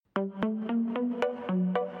I'll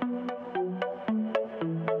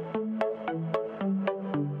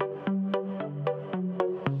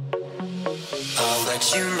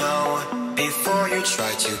let you know before you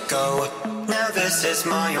try to go. Now this is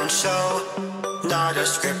my own show. Not a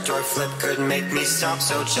script or flip could make me stop,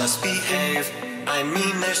 so just behave. I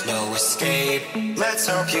mean there's no escape. Let's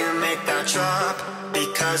hope you make that drop,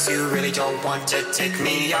 because you really don't want to take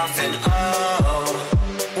me off. And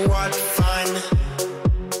oh, what fun.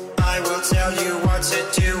 I will tell you what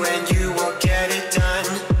to do and you will get it done.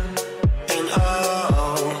 And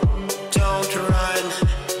oh, don't run.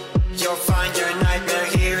 You'll find your nightmare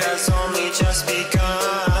here has only just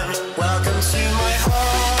begun. Welcome to my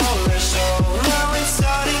horror show. Now it's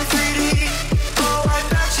starting 3D. Oh, I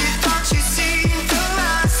bet you thought you'd seen the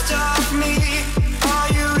last of me. Are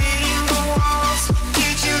you reading the walls?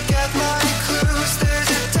 Did you get my clues?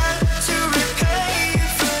 There's a debt to repay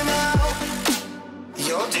for now.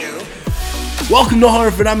 You'll do. Welcome to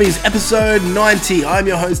Horror for Dummies, episode 90. I'm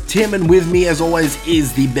your host Tim, and with me as always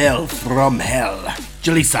is the belle from hell,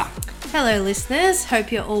 Jaleesa. Hello listeners,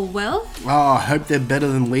 hope you're all well. I hope they're better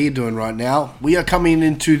than we're doing right now. We are coming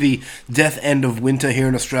into the death end of winter here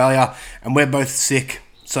in Australia, and we're both sick.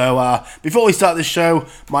 So before we start this show,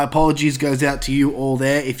 my apologies goes out to you all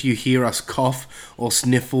there if you hear us cough or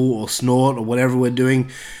sniffle or snort or whatever we're doing,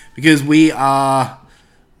 because we are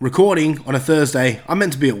recording on a Thursday. I'm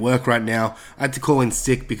meant to be at work right now. I had to call in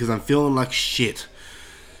sick because I'm feeling like shit.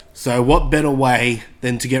 So what better way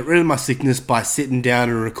than to get rid of my sickness by sitting down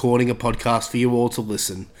and recording a podcast for you all to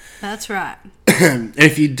listen. That's right.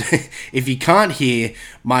 if you can't hear,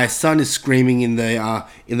 my son is screaming in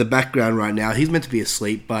the background right now. He's meant to be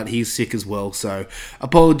asleep, but he's sick as well. So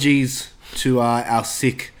apologies to our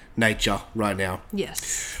sick nature right now.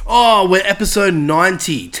 Yes. Oh, we're episode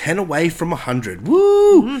 90, 10 away from 100.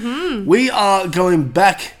 Woo! Mm-hmm. We are going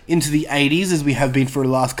back into the 80s as we have been for the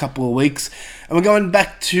last couple of weeks. And we're going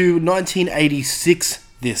back to 1986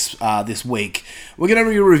 this week. We're going to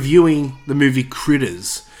be reviewing the movie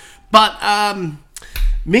Critters. But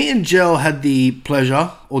me and Jill had the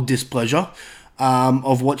pleasure or displeasure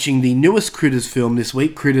of watching the newest Critters film this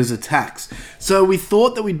week, Critters Attacks. So we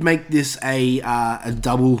thought that we'd make this a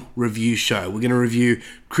double review show. We're going to review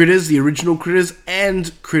Critters, the original Critters, and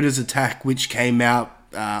Critters Attack, which came out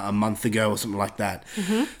a month ago or something like that.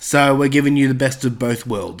 Mm-hmm. So we're giving you the best of both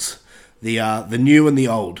worlds. The new and the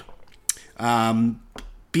old.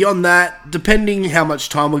 Beyond that, depending how much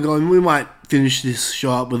time we're going, we might finish this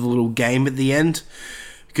show up with a little game at the end.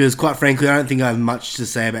 Because quite frankly, I don't think I have much to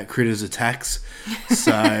say about Critters Attacks.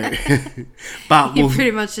 So, but You've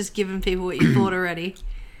pretty much just given people what you thought already.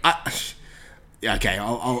 Okay,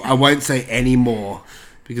 I won't say any more.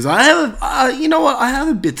 Because I have, I have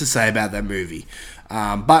a bit to say about that movie.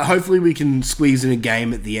 But hopefully we can squeeze in a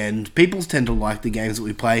game at the end. People tend to like the games that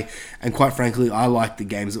we play, and quite frankly, I like the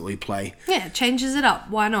games that we play. Yeah, it changes it up.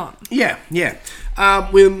 Why not? Yeah.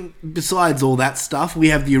 Besides all that stuff, we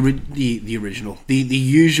have the original, the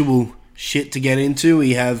usual shit to get into.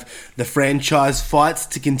 We have the franchise fights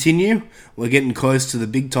to continue. We're getting close to the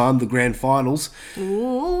big time, the grand finals.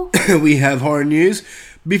 Ooh. We have horror news.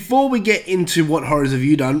 Before we get into what horrors have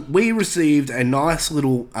you done, we received a nice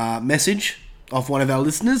little message off one of our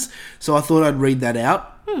listeners, so I thought I'd read that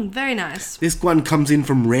out. Very nice. This one comes in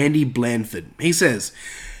from Randy Blandford. He says,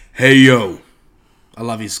 "Hey yo," I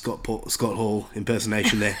love his Scott Hall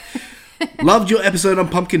impersonation there. "Loved your episode on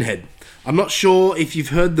Pumpkinhead. I'm not sure if you've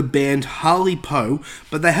heard the band Harley Poe,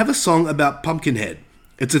 but they have a song about Pumpkinhead.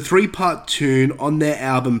 It's a 3-part tune on their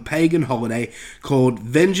album Pagan Holiday called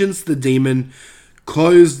Vengeance the Demon,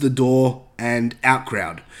 Close the Door, and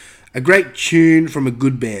Outcrowd. A great tune from a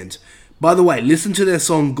good band. By the way, listen to their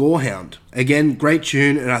song Gorehound. Again, great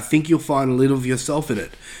tune, and I think you'll find a little of yourself in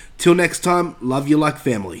it. Till next time, love you like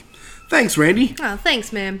family." Thanks, Randy. Oh,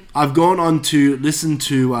 thanks, man. I've gone on to listen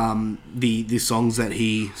to the songs that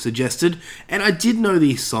he suggested, and I did know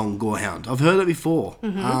the song Gorehound. I've heard it before.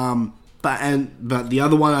 Mm-hmm. But the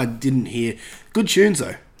other one I didn't hear. Good tunes,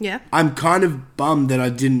 though. Yeah. I'm kind of bummed that I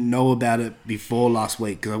didn't know about it before last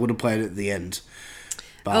week, because I would have played it at the end.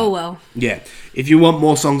 But, oh well. Yeah. If you want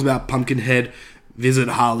more songs about Pumpkinhead, visit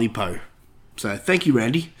Harley Poe. So thank you,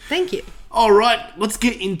 Randy. Thank you. All right, let's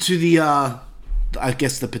get into the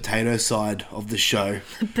the potato side of the show.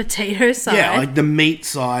 The potato side. Yeah, like the meat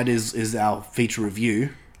side is our feature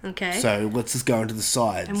review. Okay. So let's just go into the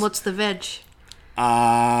sides. And what's the veg?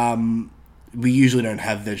 We usually don't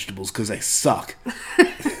have vegetables because they suck.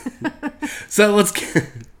 So let's.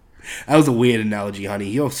 That was a weird analogy, honey.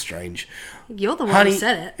 You're strange. You're the one Honey, who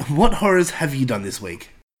said it. What horrors have you done this week?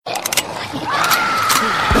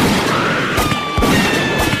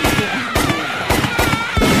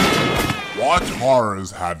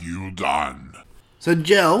 horrors have you done? So,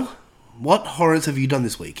 Jel, what horrors have you done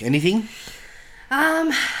this week? Anything?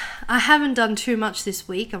 I haven't done too much this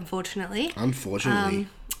week, unfortunately. Unfortunately.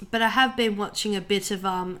 But I have been watching a bit of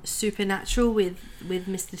Supernatural with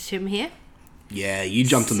Mr. Tim here. Yeah, you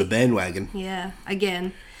jumped on the bandwagon. Yeah,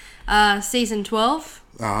 again. Season 12.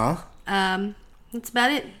 Uh-huh. That's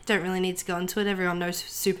about it. Don't really need to go into it. Everyone knows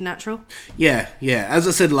Supernatural. Yeah. As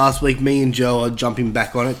I said last week, me and Joe are jumping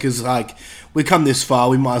back on it because, like, we come this far,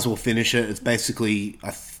 we might as well finish it. It's basically,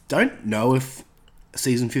 I don't know if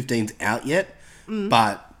season 15's out yet,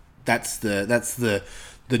 but that's the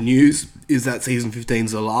news is that season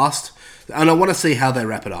 15's the last, and I want to see how they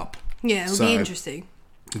wrap it up. Yeah, it'll be interesting.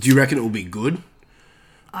 Do you reckon it will be good?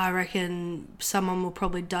 I reckon someone will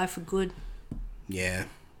probably die for good. Yeah.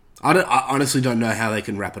 I honestly don't know how they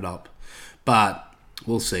can wrap it up, but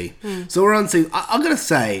we'll see. So we're on season... I gotta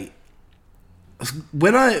say,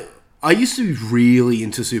 when I used to be really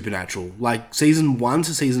into Supernatural. Like, season 1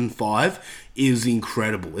 to season 5 is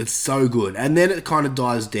incredible. It's so good. And then it kind of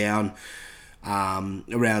dies down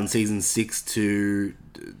around season 6 to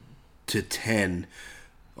 10.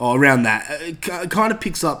 Or around that. It kind of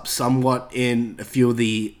picks up somewhat in a few of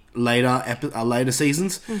the later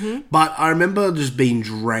seasons. But I remember just being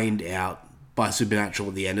drained out by Supernatural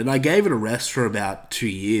at the end. And I gave it a rest for about 2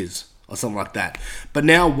 years. Or something like that. But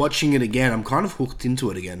now watching it again, I'm kind of hooked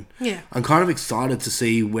into it again. Yeah. I'm kind of excited to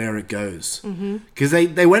see where it goes. Because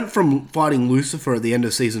they went from fighting Lucifer at the end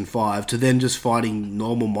of season 5 to then just fighting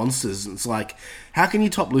normal monsters. It's like, how can you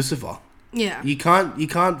top Lucifer? Yeah. You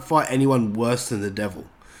can't fight anyone worse than the devil.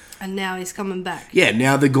 And now he's coming back. Yeah,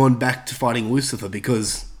 now they're going back to fighting Lucifer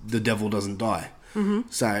because the devil doesn't die.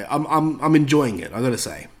 So I'm enjoying it, I gotta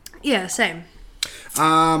say. Yeah, same.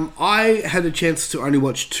 I had a chance to only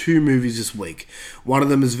watch 2 movies this week. One of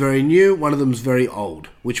them is very new, one of them is very old.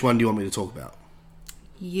 Which one do you want me to talk about?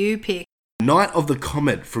 You pick. Night of the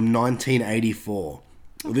Comet from 1984.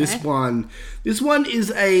 Okay. This one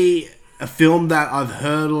is a film that I've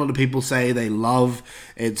heard a lot of people say they love.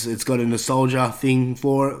 It's got a nostalgia thing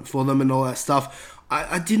for them and all that stuff.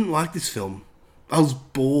 I didn't like this film. I was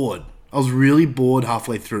bored. I was really bored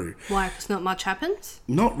halfway through. Why? Because not much happens?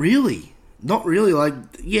 Not really. Like,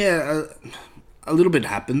 yeah, a little bit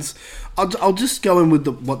happens. I'll just go in with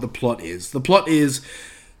what the plot is. The plot is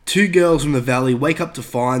 2 girls from the valley wake up to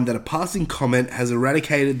find that a passing comet has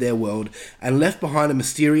eradicated their world and left behind a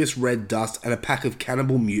mysterious red dust and a pack of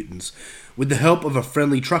cannibal mutants. With the help of a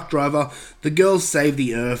friendly truck driver, the girls save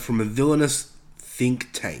the Earth from a villainous think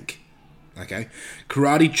tank. Okay?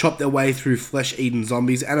 Karate chop their way through flesh-eaten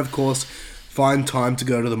zombies and, of course, find time to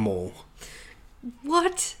go to the mall.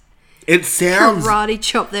 What? It sounds... Karate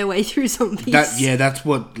chop their way through zombies. That's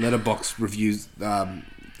what Letterboxd reviews,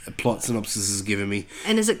 plot synopsis has given me.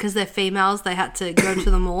 And is it because they're females, they had to go to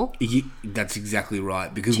the mall? That's exactly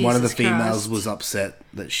right. Because one of the Jesus females Christ. was upset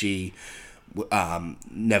that she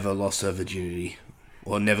never lost her virginity.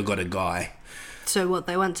 Or never got a guy. So what,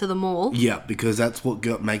 they went to the mall? Yeah, because that's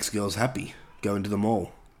what makes girls happy. Going to the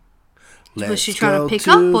mall. Was she trying to pick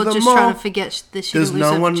up or just trying to forget that she didn't lose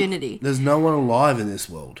her virginity? There's no one alive in this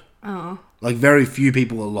world. Oh. Like, very few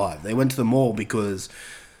people alive. They went to the mall because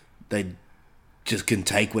they just can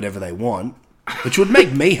take whatever they want, which would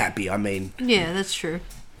make me happy, I mean. Yeah, that's true.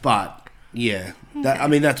 But, yeah.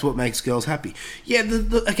 That's what makes girls happy. Yeah,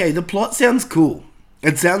 the plot sounds cool.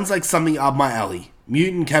 It sounds like something up my alley.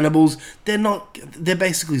 Mutant cannibals, they're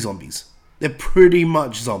basically zombies. They're pretty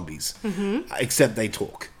much zombies. Except they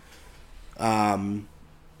talk.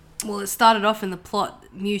 Well, it started off in the plot,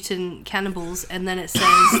 mutant cannibals, and then it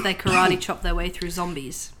says they karate chop their way through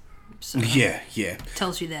zombies. So Yeah.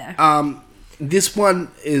 tells you there. This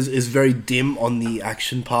one is very dim on the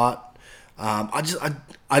action part.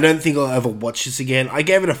 I don't think I'll ever watch this again. I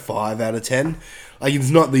gave it a 5 out of 10. Like,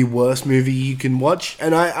 it's not the worst movie you can watch,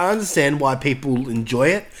 and I understand why people enjoy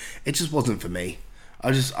it. It just wasn't for me.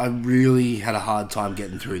 I really had a hard time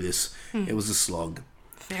getting through this. It was a slog.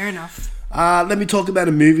 Fair enough. Let me talk about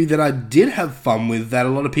a movie that I did have fun with that a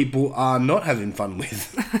lot of people are not having fun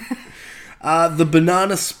with. The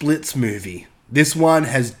Banana Splits movie. This one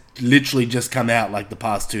has literally just come out like the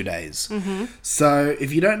past 2 days. So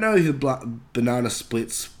if you don't know who the Banana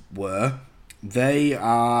Splits were, they're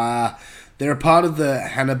a part of the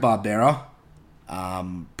Hanna-Barbera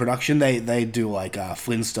production. They do like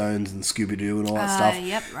Flintstones and Scooby-Doo and all that stuff.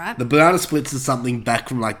 Yep, right. The Banana Splits is something back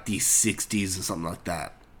from like the 60s or something like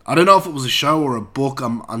that. I don't know if it was a show or a book,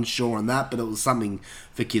 I'm unsure on that, but it was something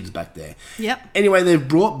for kids back there. Yep. Anyway, they've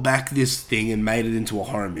brought back this thing and made it into a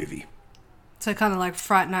horror movie. So kind of like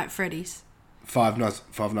Fright Night Freddy's. Five Nights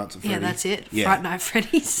at Freddy's. Yeah, that's it. Yeah. Fright Night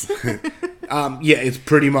Freddy's. it's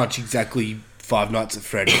pretty much exactly Five Nights at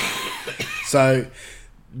Freddy. So,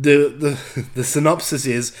 the synopsis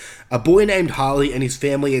is, a boy named Harley and his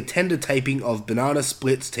family attend a taping of Banana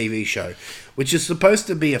Split's TV show, which is supposed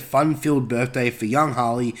to be a fun-filled birthday for young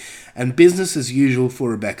Harley and business as usual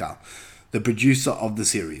for Rebecca, the producer of the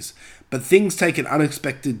series. But things take an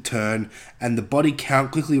unexpected turn and the body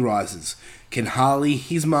count quickly rises. Can Harley,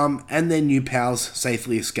 his mum, and their new pals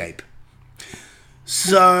safely escape?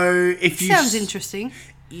 So, if you... Sounds interesting.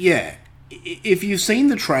 Yeah. If you've seen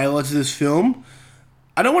the trailer to this film,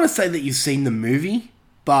 I don't want to say that you've seen the movie,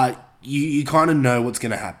 but you kind of know what's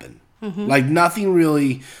going to happen. Mm-hmm. Like, nothing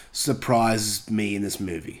really surprised me in this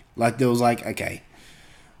movie. Like, there was like, okay.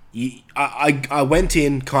 I went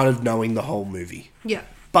in kind of knowing the whole movie. Yeah.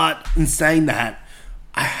 But in saying that,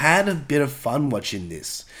 I had a bit of fun watching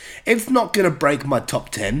this. It's not going to break my top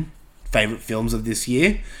 10 favourite films of this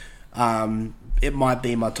year. It might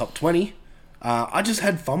be my top 20. I just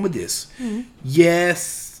had fun with this. Mm.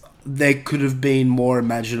 Yes, there could have been more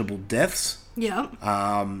imaginable deaths. Yeah.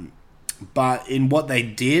 But in what they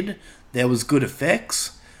did, there was good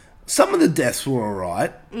effects. Some of the deaths were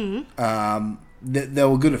alright. Mm. There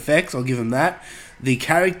were good effects, I'll give them that. The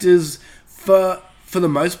characters, for the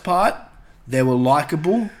most part, they were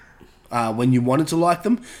likeable when you wanted to like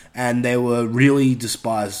them, and they were really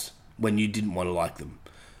despised when you didn't want to like them.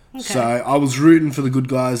 Okay. So I was rooting for the good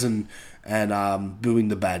guys and booing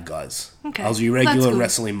the bad guys. Okay. I was your regular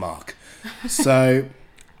wrestling mark. So,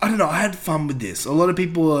 I don't know, I had fun with this. A lot of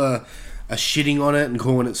people are shitting on it and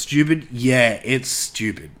calling it stupid. Yeah, it's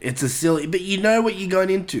stupid. It's a silly... But you know what you're going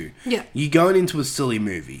into. Yeah. You're going into a silly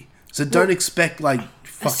movie. So don't expect, like...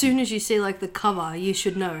 As soon as you see, like, the cover, you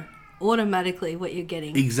should know automatically what you're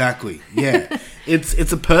getting. Exactly, yeah.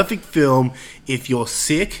 It's a perfect film if you're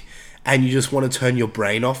sick and you just want to turn your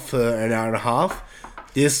brain off for an hour and a half.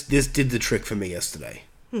 This did the trick for me yesterday.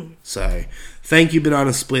 So, thank you,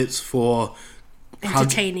 Banana Splits, for...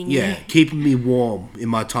 entertaining me. Yeah, keeping me warm in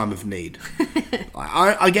my time of need.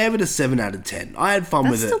 I gave it a 7 out of 10. I had fun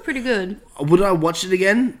with it. That's still pretty good. Would I watch it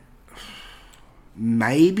again?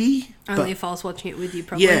 Maybe. Only if I was watching it with you,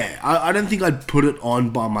 probably. Yeah, I don't think I'd put it on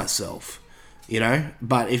by myself, you know?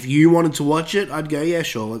 But if you wanted to watch it, I'd go, yeah,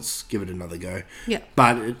 sure, let's give it another go. Yeah.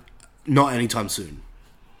 But not anytime soon,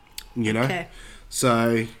 you know? Okay.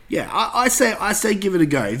 So, yeah, I say give it a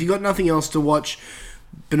go. If you got nothing else to watch,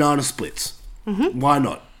 Banana Splits. Mm-hmm. Why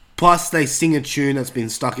not? Plus, they sing a tune that's been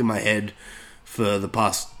stuck in my head for the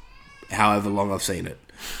past however long I've seen it.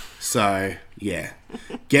 So, yeah.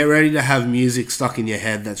 Get ready to have music stuck in your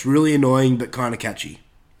head that's really annoying but kind of catchy.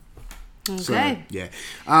 Okay. So, yeah.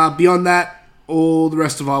 Beyond that, all the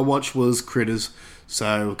rest of our watch was Critters,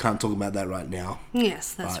 so we can't talk about that right now.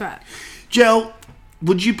 Yes, that's right. Jel,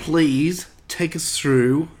 would you please take us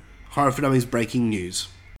through Horror for Dummies breaking news?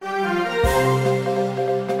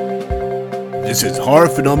 This is Horror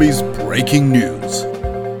for Dummies breaking news.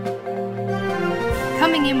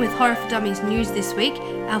 Coming in with Horror for Dummies news this week,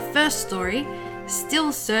 our first story,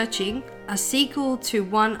 Still Searching, a sequel to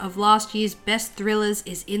one of last year's best thrillers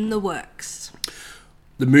is in the works.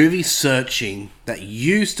 The movie Searching that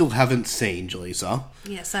you still haven't seen, Jaleesa.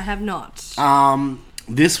 Yes, I have not.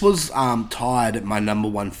 This was tied at my number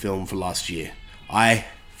one film for last year. I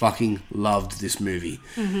fucking loved this movie.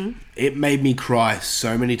 Mm-hmm. It made me cry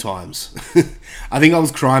so many times. I think I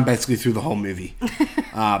was crying basically through the whole movie.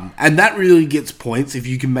 And that really gets points if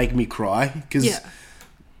you can make me cry, because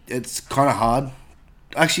it's kind of hard.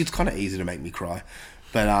 Actually, it's kind of easy to make me cry,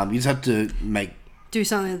 but you just have to do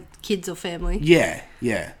something with kids or family.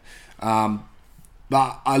 Yeah.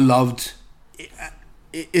 But I loved it.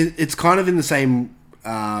 It's kind of in the same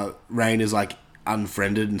reign as like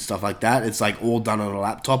Unfriended and stuff like that. It's like all done on a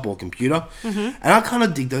laptop or computer, and I kind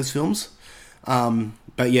of dig those films.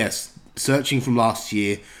 But yes, Searching from last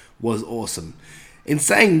year was awesome. In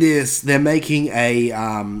saying this, they're making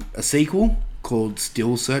a sequel called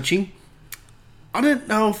Still Searching. I don't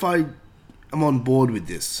know if I'm on board with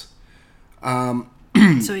this. So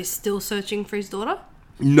he's still searching for his daughter?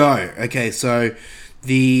 No. Okay, so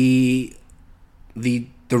the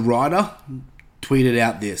writer tweeted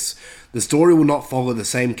out this. The story will not follow the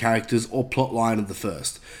same characters or plot line of the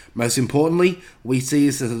first. Most importantly, we see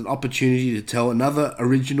this as an opportunity to tell another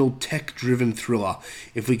original tech-driven thriller.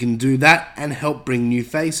 If we can do that and help bring new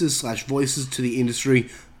faces / voices to the industry,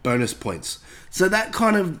 bonus points. So that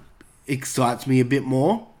kind of excites me a bit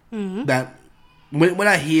more. Mm-hmm. That when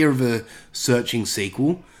I hear of a Searching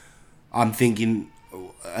sequel, I'm thinking,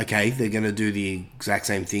 okay, they're going to do the exact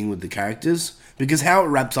same thing with the characters. Because how it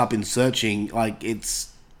wraps up in Searching, like,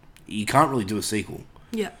 you can't really do a sequel.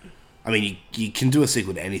 Yeah. I mean, you can do a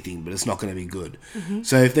sequel to anything, but it's not going to be good.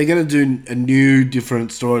 So if they're going to do a new, different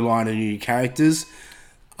storyline and new characters,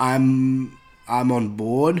 I'm on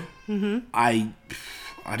board. I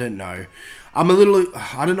don't know. I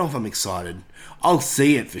don't know if I'm excited. I'll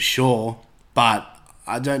see it for sure, but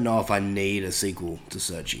I don't know if I need a sequel to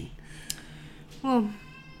Searching. Well,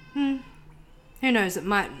 who knows? It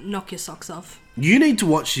might knock your socks off. You need to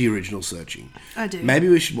watch the original Searching. I do. Maybe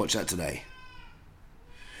we should watch that today.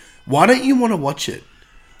 Why don't you want to watch it?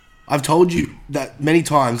 I've told you that many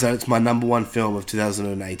times that it's my number one film of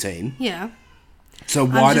 2018. Yeah. So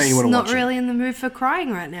why don't you want to watch it? I'm just not really in the mood for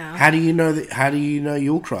crying right now. How do you know that? How do you know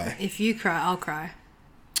you'll cry? If you cry, I'll cry.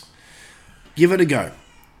 Give it a go.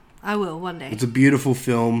 I will, one day. It's a beautiful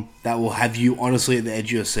film that will have you honestly at the edge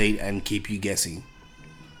of your seat and keep you guessing.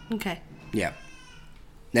 Okay. Yeah.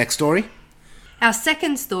 Next story. Our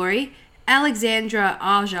second story, Alexandra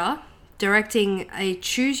Aja, directing a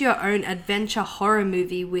choose-your-own-adventure horror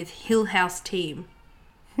movie with Hill House team.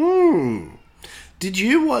 Did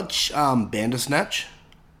you watch Bandersnatch?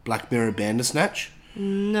 Black Mirror Bandersnatch?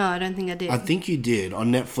 No, I don't think I did. I think you did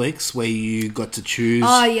on Netflix, where you got to choose.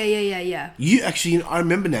 Oh, yeah. You actually, I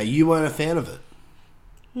remember now. You weren't a fan of it.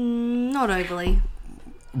 Not overly.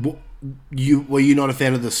 Were you not a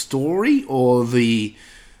fan of the story or the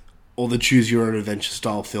choose your own adventure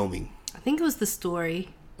style filming? I think it was the story.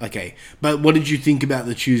 Okay, but what did you think about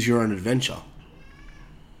the choose your own adventure?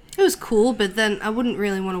 It was cool, but then I wouldn't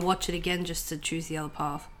really want to watch it again just to choose the other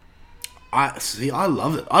path. I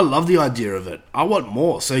love it. I love the idea of it. I want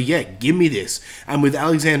more. So yeah, give me this. And with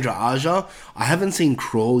Alexandra Aja, I haven't seen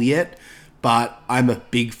Crawl yet, but I'm a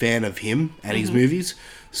big fan of him and his movies.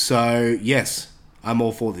 So yes, I'm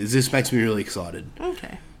all for this. This makes me really excited.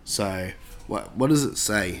 Okay. So what does it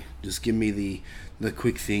say? Just give me the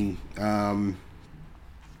quick thing. It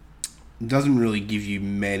doesn't really give you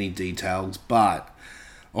many details, but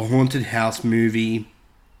a haunted house movie.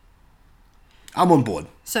 I'm on board.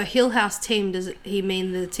 So Hill House team, does he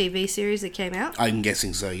mean the TV series that came out? I'm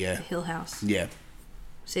guessing so, yeah. Hill House. Yeah.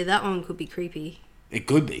 See, that one could be creepy. It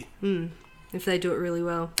could be. If they do it really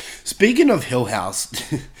well. Speaking of Hill House,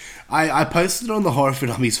 I posted on the Horror for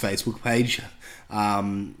Dummies Facebook page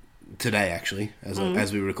today, actually,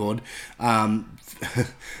 as we record.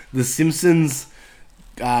 The Simpsons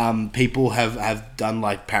people have done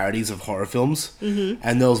like parodies of horror films,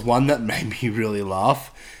 and there was one that made me really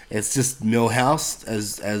laugh. It's just Millhouse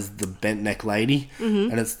as the bent neck lady,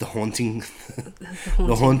 and it's the haunting,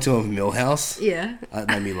 the haunting of Millhouse. Yeah. That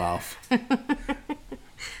made me laugh.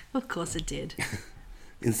 Of course it did.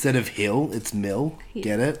 Instead of Hill, it's Mill.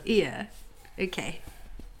 Get it? Yeah. Okay.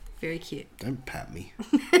 Very cute. Don't pat me.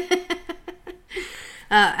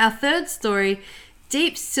 Our third story,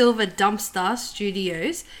 Deep Silver Dumpstar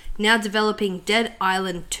Studios, now developing Dead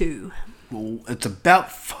Island 2. Well, it's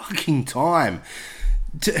about fucking time.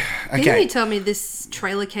 Okay. Didn't you tell me this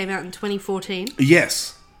trailer came out in 2014?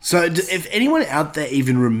 Yes. So if anyone out there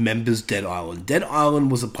even remembers Dead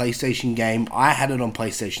Island was a PlayStation game. I had it on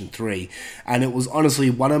PlayStation 3, and it was honestly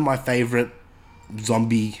one of my favorite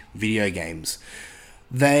zombie video games.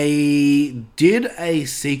 They did a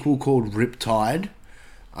sequel called Riptide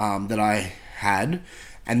that I had,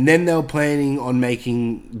 and then they were planning on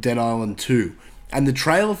making Dead Island 2. And the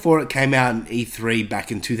trailer for it came out in E3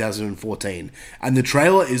 back in 2014. And the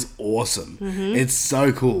trailer is awesome. It's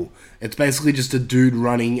so cool. It's basically just a dude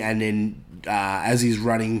running, and then as he's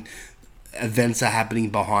running, events are happening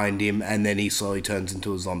behind him, and then he slowly turns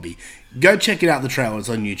into a zombie. Go check it out, the trailer. It's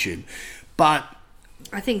on YouTube. But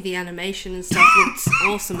I think the animation and stuff looks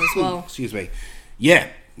awesome as well. Excuse me. Yeah,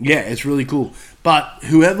 it's really cool. But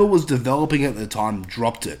whoever was developing it at the time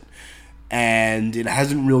dropped it. And it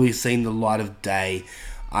hasn't really seen the light of day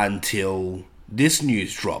until this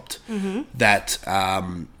news dropped. That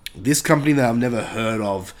this company that I've never heard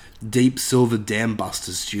of, Deep Silver Dam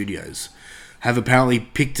Buster Studios, have apparently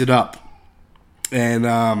picked it up.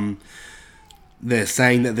 And they're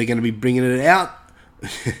saying that they're going to be bringing it out.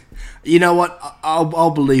 You know what?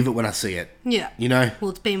 I'll believe it when I see it. Yeah. You know?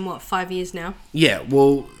 Well, it's been, 5 years now? Yeah,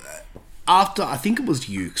 well, after, I think it was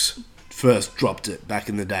Ukes first dropped it back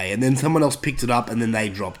in the day, and then someone else picked it up, and then they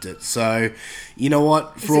dropped it. So, you know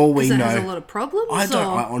what? For all we know, has a lot of problems.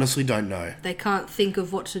 I honestly don't know. They can't think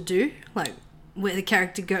of what to do, like where the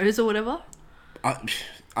character goes or whatever.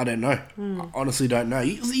 I don't know. I honestly don't know.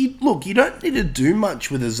 Look, you don't need to do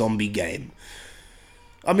much with a zombie game.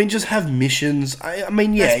 I mean, just have missions. I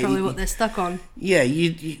mean, yeah, That's probably what they're stuck on. Yeah,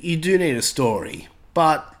 you do need a story,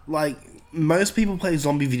 but like, most people play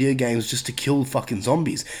zombie video games just to kill fucking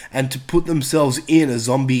zombies and to put themselves in a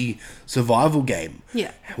zombie survival game.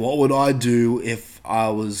 Yeah. What would I do if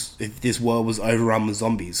if this world was overrun with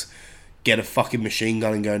zombies, get a fucking machine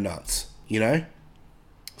gun and go nuts, you know?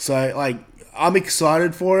 So, like, I'm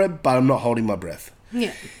excited for it, but I'm not holding my breath.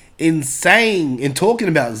 Yeah. In talking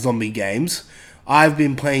about zombie games, I've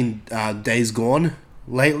been playing Days Gone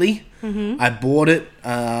lately. I bought it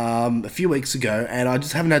a few weeks ago, and I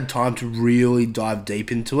just haven't had time to really dive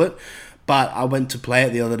deep into it. But I went to play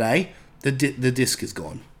it the other day. The disc is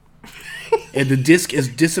gone. And the disc has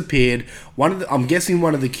disappeared. I'm guessing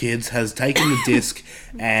one of the kids has taken the disc,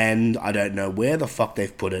 and I don't know where the fuck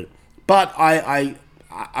they've put it. But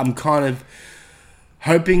I'm kind of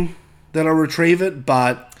hoping that I'll retrieve it,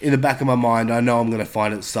 but in the back of my mind, I know I'm going to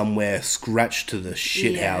find it somewhere scratched to the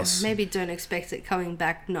shit house. Maybe don't expect it coming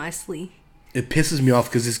back nicely. It pisses me off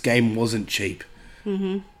because this game wasn't cheap.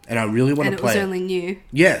 And I really want to play it. And it was only new.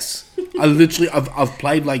 Yes. I've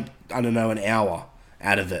played like, I don't know, an hour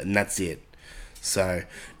out of it, and that's it. So,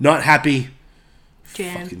 not happy.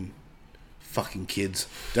 Jan. Fucking kids.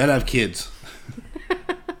 Don't have kids.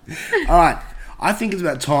 Alright. I think it's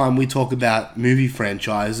about time we talk about movie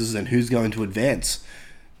franchises and who's going to advance.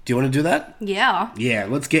 Do you want to do that? Yeah. Yeah,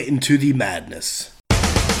 let's get into the madness.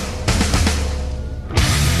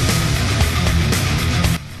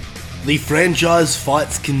 The franchise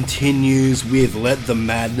fights continues with Let the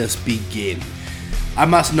Madness Begin. I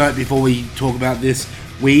must note before we talk about this,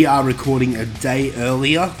 we are recording a day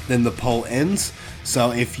earlier than the poll ends.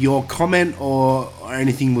 So if your comment or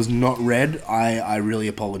anything was not read, I really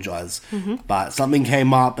apologise. But something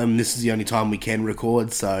came up and this is the only time we can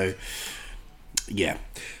record, so yeah.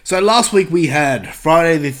 So last week we had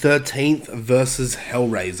Friday the 13th versus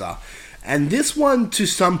Hellraiser. And this one to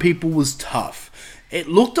some people was tough. It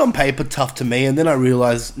looked on paper tough to me, and then I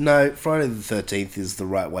realised, no, Friday the 13th is the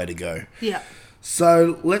right way to go. Yeah.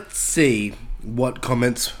 So let's see what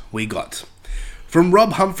comments we got. From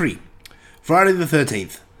Rob Humphrey. Friday the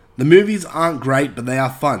 13th. The movies aren't great, but they are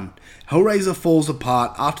fun. Hellraiser falls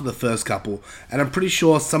apart after the first couple, and I'm pretty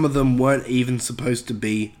sure some of them weren't even supposed to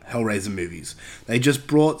be Hellraiser movies. They just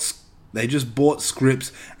bought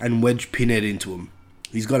scripts and wedged Pinhead into them.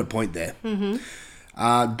 He's got a point there.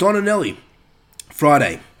 Donanelli.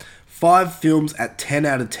 Friday. 5 films at 10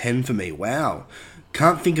 out of 10 for me. Wow.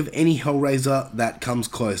 Can't think of any Hellraiser that comes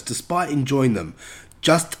close, despite enjoying them.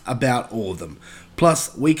 Just about all of them.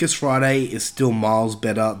 Plus, Weakest Friday is still miles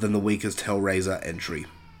better than the weakest Hellraiser entry.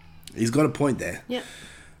 He's got a point there. Yep.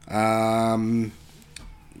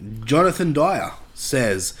 Jonathan Dyer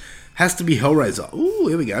says, has to be Hellraiser. Ooh,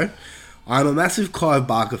 here we go. I'm a massive Clive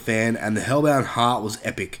Barker fan, and the Hellbound Heart was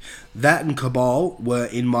epic. That and Cabal were,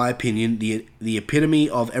 in my opinion, the epitome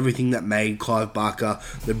of everything that made Clive Barker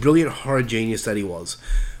the brilliant horror genius that he was.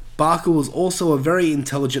 Barker was also a very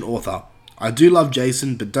intelligent author. I do love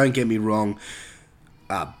Jason, but don't get me wrong.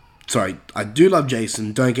 I do love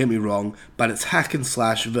Jason, don't get me wrong, but it's hack and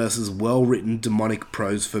slash versus well-written demonic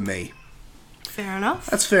prose for me. Fair enough.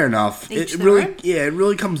 That's fair enough. Each It their really, own. yeah, it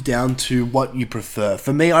really comes down to what you prefer.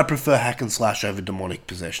 For me, I prefer hack and slash over demonic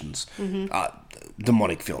possessions.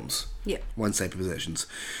 Demonic films. Yeah. Won't say possessions.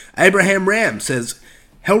 Abraham Ram says,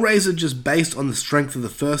 Hellraiser just based on the strength of the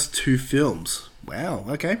first 2 films. Wow,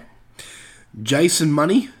 okay.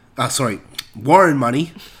 Warren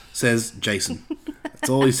Money says Jason. That's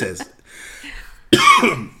all he says.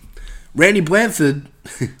 Randy Blanford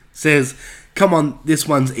says, come on, this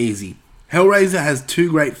one's easy. Hellraiser has 2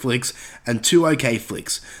 great flicks and 2 okay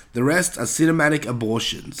flicks. The rest are cinematic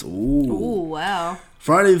abortions. Ooh, wow.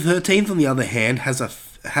 Friday the 13th, on the other hand, has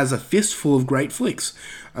a fistful of great flicks.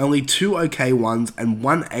 Only 2 okay ones and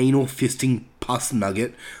 1 anal fisting pus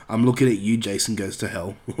nugget. I'm looking at you, Jason Goes to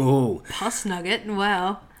Hell. Ooh. Pus nugget,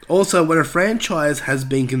 wow. Also, when a franchise has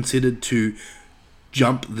been considered to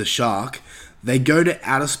jump the shark, they go to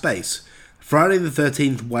outer space. Friday the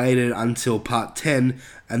 13th waited until part 10,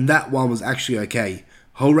 and that one was actually okay.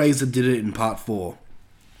 Hellraiser did it in part 4.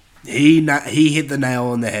 He hit the nail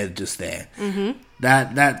on the head just there.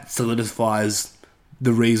 That solidifies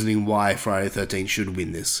the reasoning why Friday the 13th should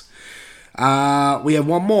win this. We have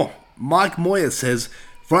one more. Mike Moyer says,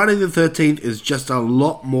 Friday the 13th is just a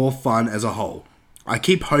lot more fun as a whole. I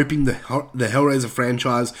keep hoping the Hellraiser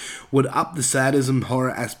franchise would up the sadism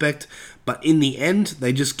horror aspect, but in the end,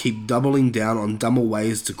 they just keep doubling down on dumber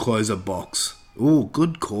ways to close a box. Ooh,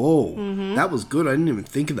 good call. That was good. I didn't even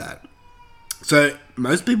think of that. So,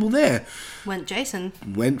 most people there Went Jason.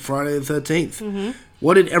 went Friday the 13th.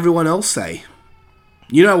 What did everyone else say?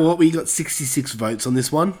 You know what? We got 66 votes on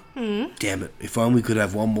this one. Damn it. If only we could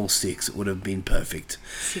have one more 6, it would have been perfect.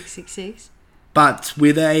 666. But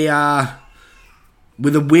with a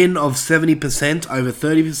win of 70% over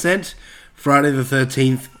 30%, Friday the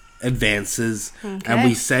 13th advances, and Okay.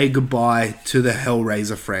 we say goodbye to the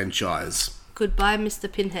Hellraiser franchise. Goodbye,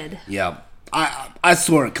 Mr. Pinhead. Yeah, I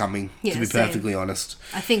saw it coming, Yeah, to be same. perfectly honest.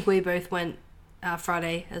 I think we both went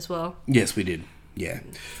Friday as well. Yes, we did. Yeah.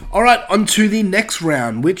 All right, on to the next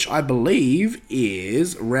round, which I believe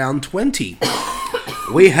is round 20.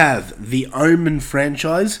 We have the Omen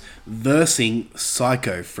franchise versus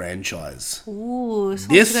Psycho franchise. Ooh, this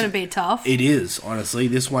This- one's going to be tough. It is, honestly.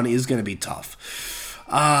 This one is going to be tough.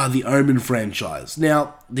 The Omen franchise.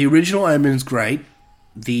 Now, the original Omen's great.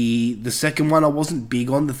 The second one I wasn't big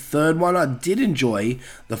on. The third one I did enjoy.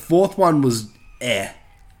 The fourth one was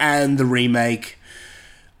and the remake,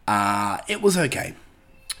 it was okay.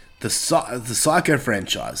 The Psycho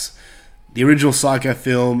franchise. The original Psycho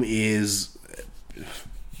film is...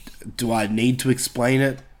 Do I need to explain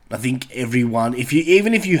it? I think everyone,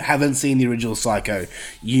 even if you haven't seen the original Psycho,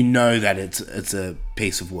 you know that it's a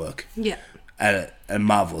piece of work. Yeah. A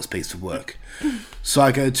marvelous piece of work.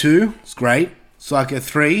 Psycho 2 is great. Psycho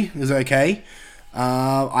 3 is okay.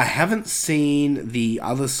 I haven't seen the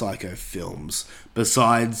other Psycho films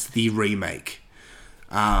besides the remake.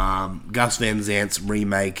 Gus Van Sant's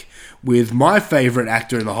remake with my favourite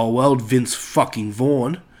actor in the whole world, Vince fucking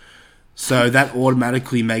Vaughn. So that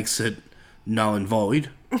automatically makes it null and void.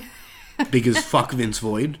 Because fuck Vince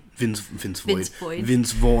Vaughn. Vince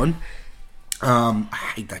Vaughn.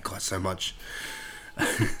 I hate that guy so much.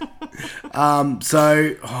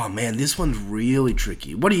 Oh man, this one's really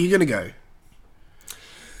tricky. What are you gonna go?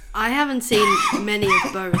 I haven't seen many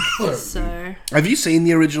of both, so... Have you seen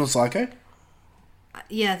the original Psycho?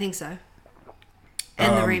 Yeah, I think so.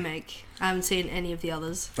 And the remake. I haven't seen any of the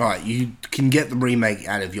others. Alright, you can get the remake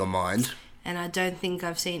out of your mind. And I don't think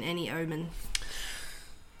I've seen any Omen.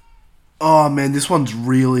 Oh man, this one's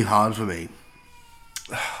really hard for me.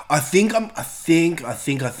 I think.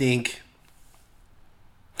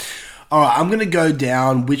 Alright, I'm gonna go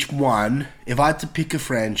down which one, if I had to pick a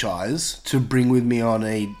franchise to bring with me on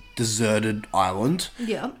a deserted island,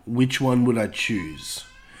 Yeah. which one would I choose?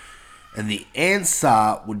 And the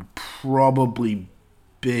answer would probably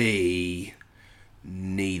be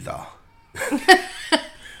neither.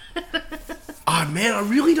 Oh man, I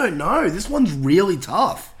really don't know. This one's really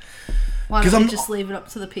tough. Why 'Cause don't we I'm- just leave it up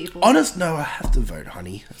to the people? No, I have to vote,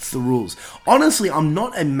 honey. That's the rules. Honestly, I'm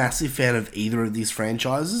not a massive fan of either of these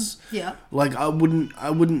franchises. Yeah. Like, I wouldn't.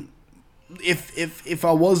 If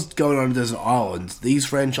I was going on a desert island, these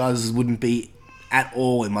franchises wouldn't be at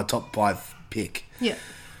all in my top 5 pick. Yeah.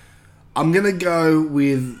 I'm gonna go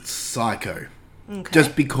with Psycho, Okay.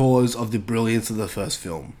 just because of the brilliance of the first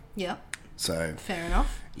film. Yeah. So, Fair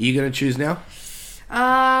enough. you gonna choose now?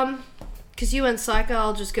 Because you went Psycho,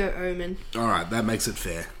 I'll just go Omen. Alright, that makes it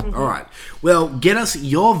fair. Alright. Well, get us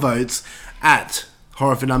your votes at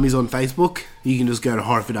Horror for Dummies on Facebook. You can just go to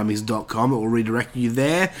horrorfordummies.com. It will redirect you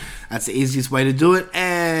there. That's the easiest way to do it.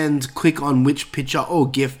 And click on which picture or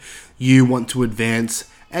GIF you want to advance.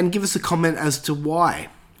 And give us a comment as to why.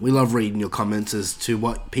 We love reading your comments as to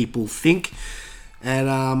what people think.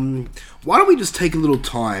 And why don't we just take a little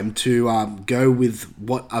time to go with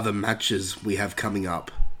what other matches we have coming up?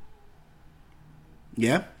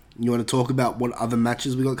 Yeah? You want to talk about what other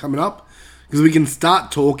matches we got coming up? Because we can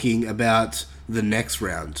start talking about the next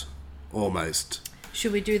round, almost.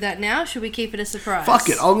 Should we do that now? Should we keep it a surprise? Fuck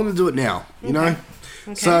it, I'm going to do it now, you know?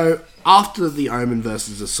 Okay. So, after the Omen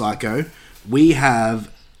versus the Psycho, we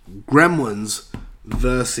have Gremlins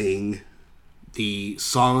versus the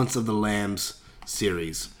Silence of the Lambs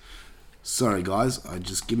series. Sorry guys,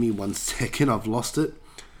 just give me 1 second, I've lost it.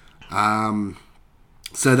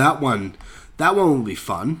 So that one will be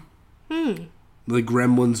fun. The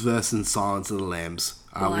Gremlins versus Silence of the Lambs.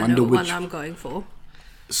 Well, I know what one I'm going for.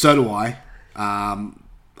 So do I.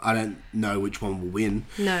 I don't know which one will win.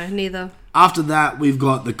 No, neither. After that, we've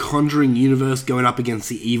got the Conjuring universe going up against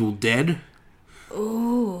the Evil Dead.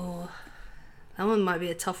 Ooh. That one might be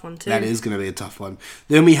a tough one too. That is going to be a tough one.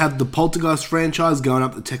 Then we have the Poltergeist franchise going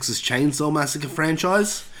up the Texas Chainsaw Massacre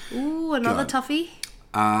franchise. Ooh, another God. toughie.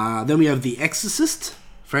 Then we have the Exorcist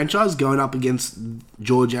franchise going up against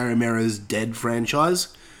George A. Romero's Dead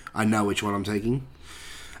franchise. I know which one I'm taking.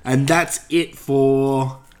 And that's it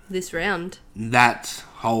for This round. that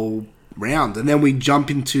whole round. And then we jump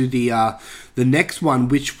into the next one,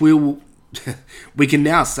 which will we can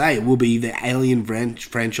now say will be the Alien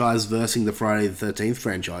franchise versus the Friday the 13th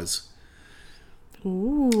franchise.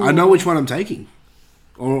 Ooh. I know which one I'm taking.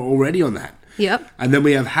 Already on that. Yep. And then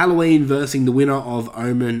we have Halloween versus the winner of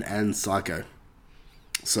Omen and Psycho.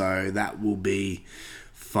 So that will be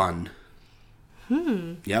fun.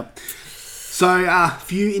 Yep. So a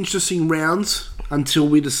few interesting rounds until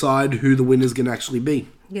we decide who the winner's going to actually be.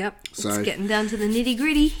 Yep. So- It's getting down to the nitty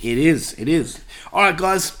gritty. It is. All right,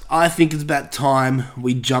 guys. I think it's about time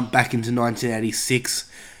we jump back into 1986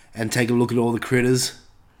 and take a look at all the critters,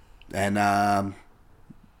 and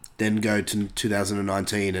then go to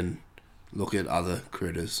 2019 and look at other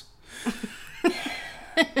critters.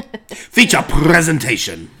 Feature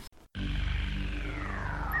presentation.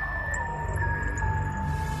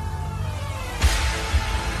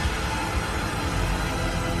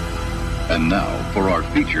 And now for our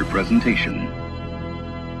feature presentation.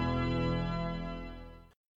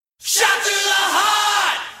 Shot to the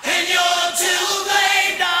heart, and you're too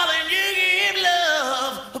late, darling. You give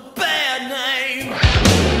love a bad name.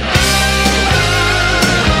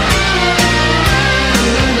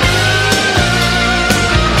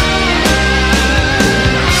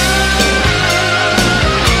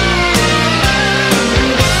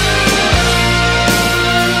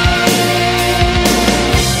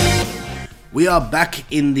 We are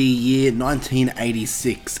back in the year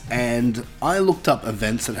 1986, and I looked up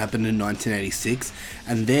events that happened in 1986,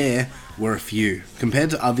 and there were a few. Compared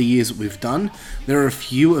to other years that we've done, there are a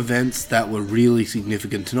few events that were really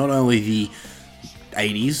significant to not only the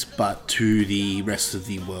 80s, but to the rest of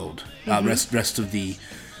the world, rest of the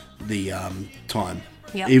time.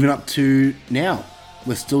 Yep. Even up to now.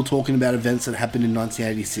 We're still talking about events that happened in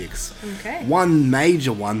 1986. Okay. One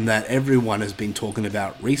major one that everyone has been talking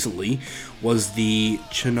about recently was the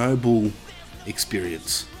Chernobyl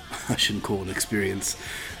experience. I shouldn't call it an experience.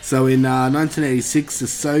 So in 1986, the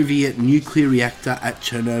Soviet nuclear reactor at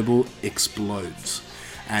Chernobyl explodes.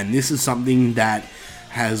 And this is something that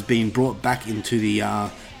has been brought back into the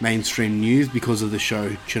mainstream news because of the show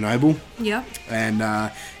Chernobyl. Yep.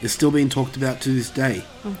 And is still being talked about to this day.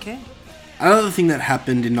 Okay. Another thing that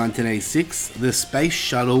happened in 1986, the space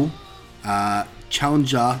shuttle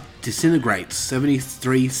Challenger disintegrates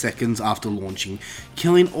 73 seconds after launching,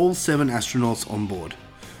 killing all 7 astronauts on board.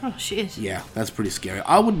 Oh, shit. Yeah, that's pretty scary.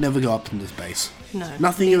 I would never go up into space. No,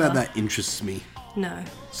 Nothing about neither. that interests me. No.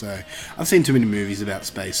 So, I've seen too many movies about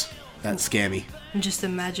space that scare me. And just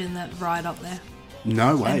imagine that ride up there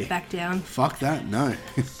No way. and back down. Fuck that, no.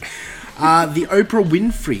 The Oprah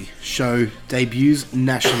Winfrey Show debuts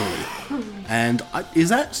nationally. And is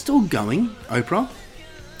that still going, Oprah,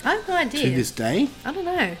 I have no idea. to this day? I don't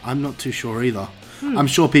know. I'm not too sure either. I'm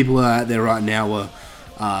sure people out there right now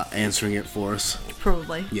are answering it for us.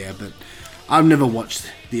 Probably. Yeah, but I've never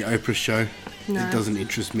watched the Oprah Show. No. It doesn't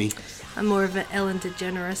interest me. I'm more of an Ellen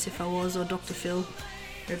DeGeneres if I was, or Dr. Phil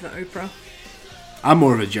over Oprah. I'm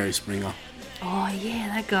more of a Jerry Springer. Oh, yeah,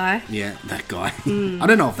 that guy. Yeah, that guy. I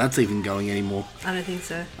don't know if that's even going anymore. I don't think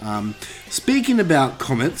so. Speaking about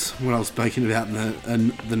comets, what I was speaking about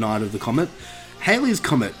in the night of the comet, Halley's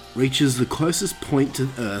Comet reaches the closest point to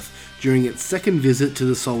Earth during its second visit to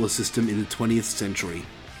the solar system in the 20th century.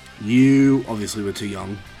 You obviously were too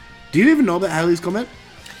young. Do you even know about Halley's Comet?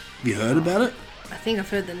 Have you heard about it? I think I've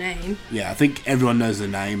heard the name. Yeah, I think everyone knows the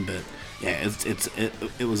name, but yeah,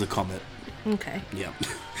 it was a comet. Okay. Yeah.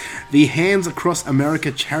 The Hands Across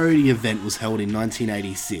America charity event was held in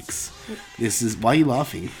 1986. This is... Why are you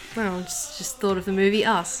laughing? Well, I just thought of the movie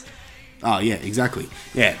Us. Oh, yeah, exactly.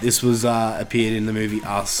 Yeah, this was appeared in the movie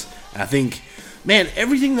Us. And I think, man,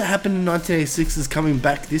 everything that happened in 1986 is coming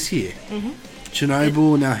back this year. Mm-hmm.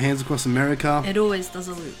 Chernobyl, now Hands Across America. It always does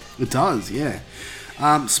a loop. It does, yeah.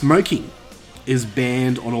 Smoking is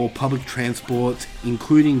banned on all public transport,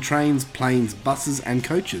 including trains, planes, buses, and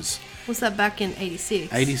coaches. Was that back in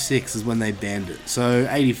 86? 86 is when they banned it. So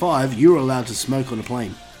 85, you were allowed to smoke on a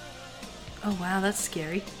plane. Oh, wow, that's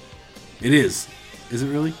scary. It is. Is it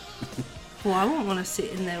really? Well, I wouldn't want to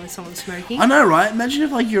sit in there with someone smoking. I know, right? Imagine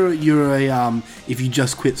if like you're a if you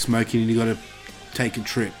just quit smoking and you got to take a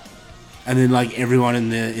trip, and then like everyone in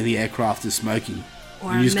the aircraft is smoking.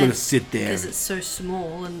 Or You just I got to meant sit there. Because it's so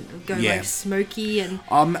small and go Yeah. like smoky and...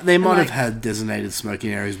 They might have like- had designated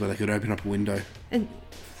smoking areas where they could open up a window. and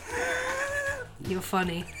you're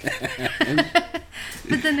funny.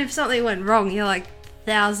 But then if something went wrong, you're like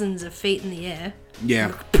thousands of feet in the air.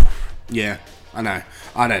 Yeah, yeah. I know.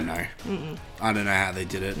 I don't know. I don't know how they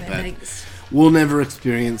did it, No, but thanks. we'll never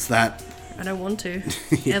experience that. I don't want to.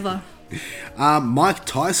 Ever. Mike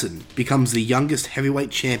Tyson becomes the youngest heavyweight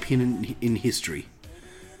champion in history.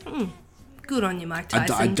 Good on you, Mike I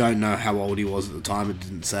Tyson. don't know how old he was at the time, it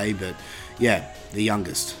didn't say, but yeah, the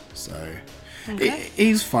youngest. So Okay.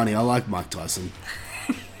 he's funny. I like Mike Tyson.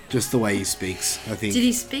 Just the way he speaks, I think. Did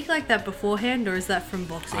he speak like that beforehand, or is that from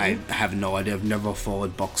boxing? I have no idea. I've never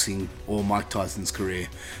followed boxing or Mike Tyson's career.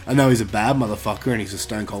 I know he's a bad motherfucker and he's a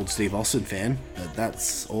Stone Cold Steve Austin fan, but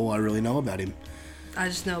that's all I really know about him. I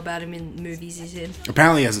just know about him in movies he's in.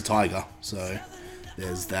 Apparently he has a tiger, so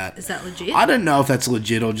there's that. Is that legit? I don't know if that's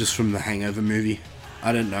legit or just from the Hangover movie.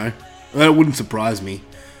 I don't know. It wouldn't surprise me.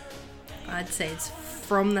 I'd say it's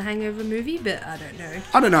from the Hangover movie, but I don't know.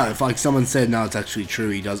 I don't know if like someone said no, it's actually true.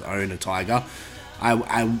 He does own a tiger. I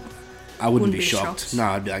wouldn't be shocked. No,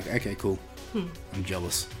 I'd be like, okay, cool. I'm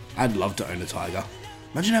jealous. I'd love to own a tiger.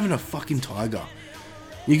 Imagine having a fucking tiger.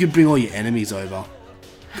 You could bring all your enemies over.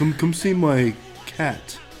 Come see my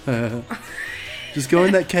cat. Just go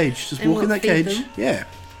in that cage. Just And walk in what, that feed cage. them? Yeah.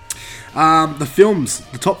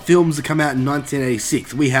 The top films that come out in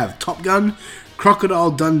 1986. We have Top Gun,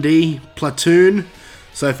 Crocodile Dundee, Platoon.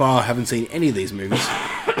 So far, I haven't seen any of these movies.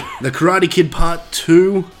 The Karate Kid Part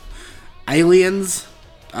 2, Aliens.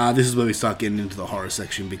 This is where we start getting into the horror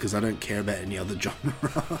section because I don't care about any other genre.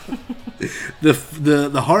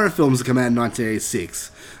 the horror films that come out in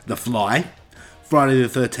 1986. The Fly, Friday the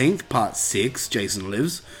 13th, Part 6, Jason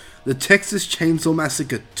Lives, The Texas Chainsaw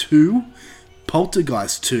Massacre 2,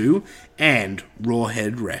 Poltergeist 2, and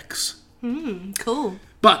Rawhead Rex. Cool.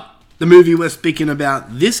 But the movie we're speaking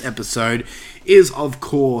about this episode is, of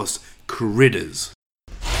course, Critters.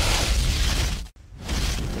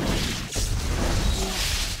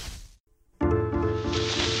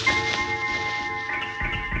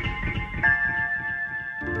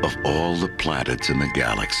 Of all the planets in the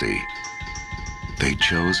galaxy, they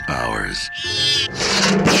chose ours.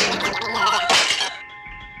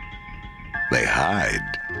 They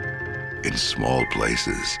hide in small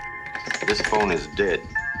places. This phone is dead.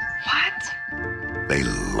 What? They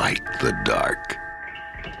like the dark.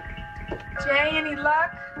 Jay, any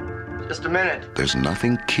luck? Just a minute. There's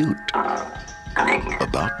nothing cute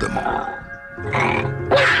about them.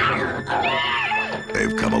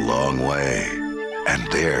 They've come a long way,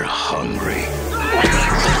 and they're hungry.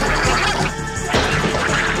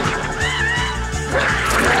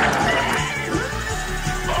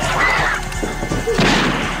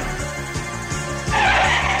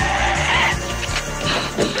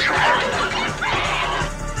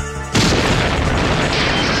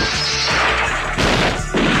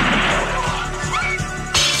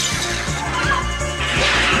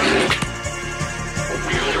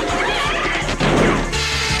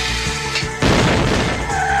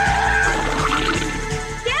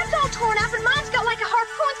 Dad's all torn up and Mom's got like a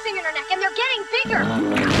harpoon thing in her neck and they're getting bigger.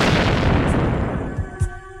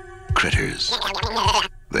 Critters.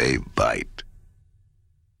 They bite.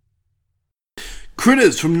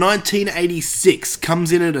 Critters from 1986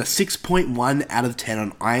 comes in at a 6.1 out of 10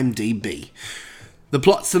 on IMDb. The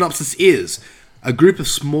plot synopsis is, a group of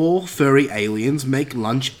small, furry aliens make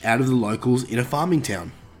lunch out of the locals in a farming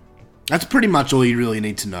town. That's pretty much all you really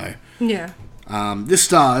need to know. Yeah. This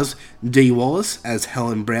stars Dee Wallace as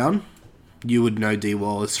Helen Brown. You would know Dee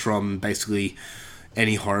Wallace from basically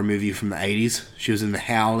any horror movie from the 80s. She was in The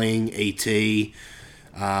Howling, E.T.,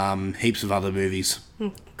 heaps of other movies.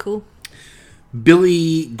 Cool.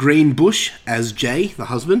 Billy Greenbush as Jay, the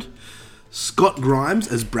husband. Scott Grimes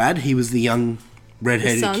as Brad. He was the young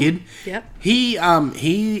red-headed son. kid. Yep. He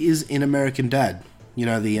is in American Dad. You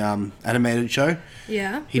know, the animated show.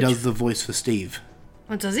 Yeah. He does the voice for Steve.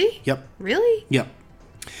 Oh, does he? Yep. Really? Yep.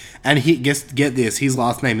 And he get this, his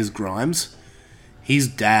last name is Grimes. His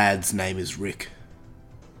dad's name is Rick.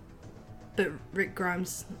 But Rick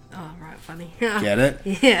Grimes. Oh, right, funny. Get it?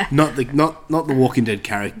 Yeah. Not the Walking Dead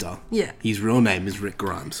character. Yeah. His real name is Rick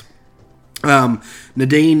Grimes.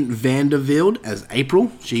 Nadine Vandervelde as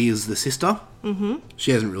April. She is the sister. Mm-hmm.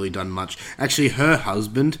 She hasn't really done much. Actually, her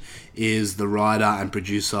husband is the writer and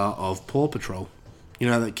producer of Paw Patrol. You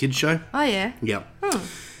know that kids show? Oh, yeah. Yep.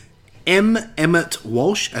 Emmett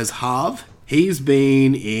Walsh as Harv. He's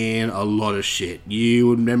been in a lot of shit. You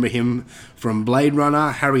would remember him from Blade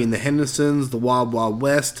Runner, Harry and the Hendersons, The Wild Wild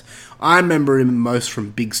West. I remember him most from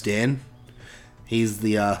Big Stan. He's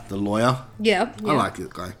the lawyer. Yeah. I like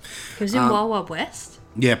that guy. He was in Wild Wild West?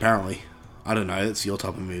 Yeah, apparently. I don't know. It's your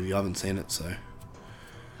type of movie. I haven't seen it, so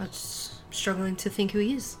I'm just struggling to think who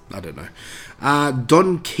he is. I don't know.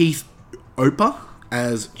 Don Keith Oper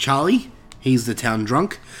as Charlie. He's the town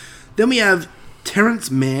drunk. Then we have Terrence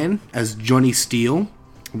Mann as Johnny Steele,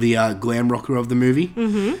 the glam rocker of the movie.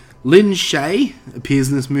 Mm-hmm. Lynn Shay appears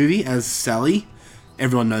in this movie as Sally.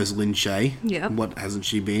 Everyone knows Lynn Shay. Yeah. What hasn't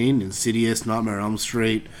she been in? Insidious, Nightmare on Elm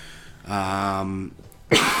Street.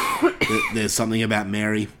 There's something about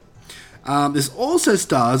Mary. This also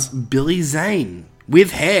stars Billy Zane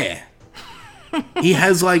with hair. He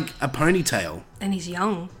has like a ponytail. And he's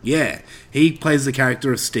young. Yeah. He plays the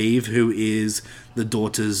character of Steve, who is the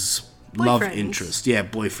daughter's love interest. Yeah,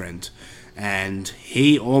 boyfriend. And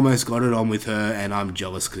he almost got it on with her, and I'm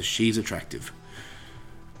jealous because she's attractive.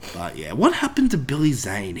 But yeah, what happened to Billy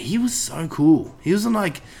Zane? He was so cool. He was in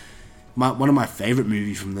like one of my favourite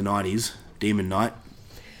movies from the 90s, Demon Knight.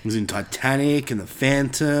 He was in Titanic and The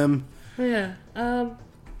Phantom. Yeah.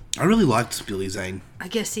 I really liked Billy Zane. I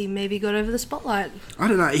guess he maybe got over the spotlight. I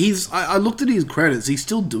don't know. I looked at his credits. He's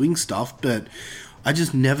still doing stuff, but I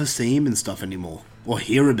just never see him in stuff anymore or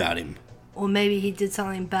hear about him. Or maybe he did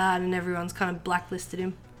something bad and everyone's kind of blacklisted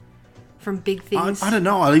him from big things. I don't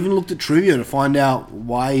know. I even looked at trivia to find out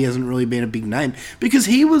why he hasn't really been a big name. Because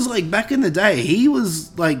he was like, back in the day, he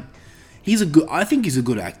was like, I think he's a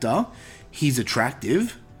good actor. He's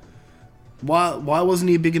attractive. Why wasn't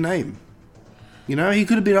he a bigger name? You know, he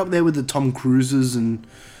could have been up there with the Tom Cruises and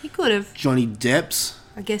He could have. Johnny Depps.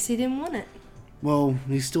 I guess he didn't want it. Well,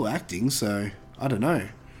 he's still acting, so I don't know.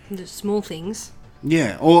 Just small things.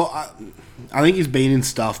 Yeah, or I think he's been in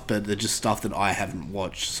stuff, but they're just stuff that I haven't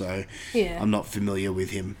watched, so Yeah. I'm not familiar with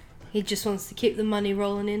him. He just wants to keep the money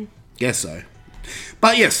rolling in. Guess so.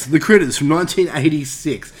 But yes, The Critters from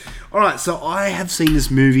 1986. Alright, so I have seen this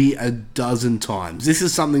movie a dozen times. This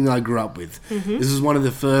is something that I grew up with. Mm-hmm. This is one of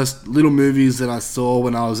the first little movies that I saw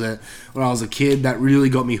when I was a kid that really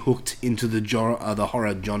got me hooked into the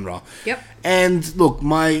horror genre. Yep. And look,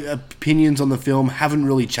 my opinions on the film haven't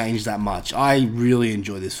really changed that much. I really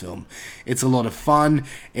enjoy this film. It's a lot of fun.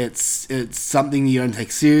 It's something you don't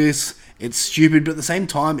take serious. It's stupid, but at the same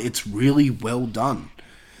time, it's really well done.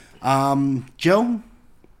 Jill,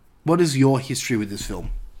 what is your history with this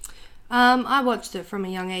film? I watched it from a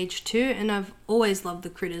young age too, and I've always loved the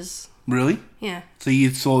Critters. Really? Yeah. So you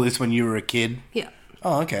saw this when you were a kid? Yeah.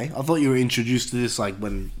 Oh, okay. I thought you were introduced to this like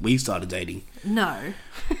when we started dating. No.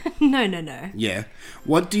 No. Yeah.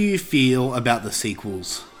 What do you feel about the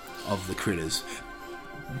sequels of the Critters?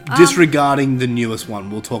 Disregarding the newest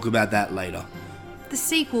one. We'll talk about that later. The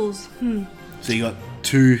sequels. So you got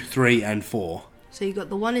 2, 3, and 4. So you got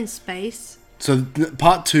the one in space. So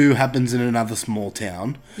part 2 happens in another small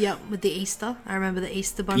town. Yep, with the Easter. I remember the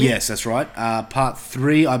Easter bunny. Yes, that's right. Part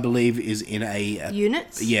 3, I believe, is in a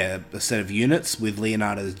Units? Yeah, a set of units with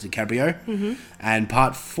Leonardo DiCaprio. Mm-hmm. And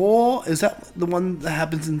part 4, is that the one that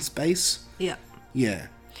happens in space? Yep. Yeah.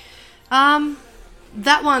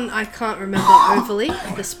 That one I can't remember overly,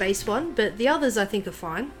 the space one, but the others I think are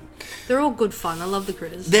fine. They're all good fun. I love the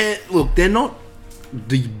Critters. They're not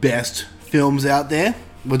the best films out there.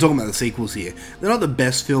 We're talking about the sequels here. They're not the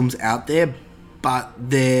best films out there, but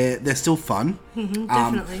they're still fun. Mm-hmm,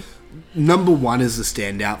 definitely. Number 1 is a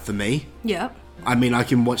standout for me. Yep. I mean, I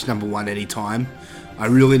can watch number 1 anytime. I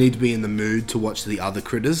really need to be in the mood to watch the other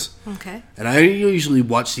Critters. Okay. And I usually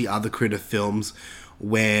watch the other Critter films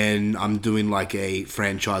when I'm doing like a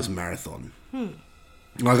franchise marathon.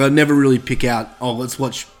 Like I never really pick out, let's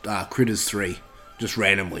watch Critters 3 just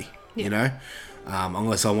randomly, you know?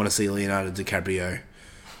 Unless I want to see Leonardo DiCaprio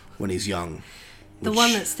when he's young. The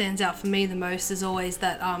one that stands out for me the most is always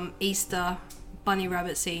that Easter bunny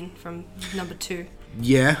rabbit scene from number 2.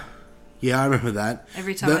 Yeah, I remember that.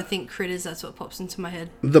 Every time I think Critters, that's what pops into my head.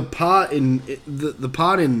 The part in the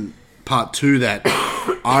part in part 2 that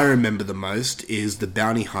I remember the most is the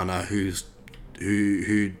bounty hunter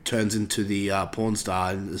who turns into the porn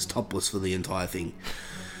star and is topless for the entire thing.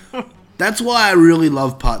 That's why I really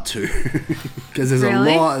love part 2 because there's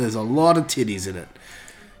a lot of titties in it.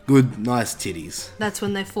 Good, nice titties. That's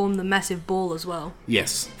when they form the massive ball as well.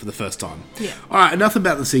 Yes, for the first time. Yeah. All right, enough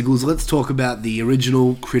about the sequels. Let's talk about the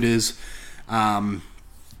original Critters. So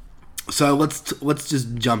let's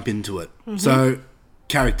just jump into it. Mm-hmm. So,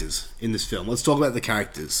 characters in this film. Let's talk about the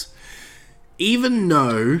characters. Even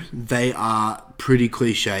though they are pretty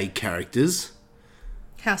cliche characters.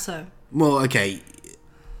 How so? Well, okay.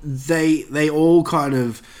 They all kind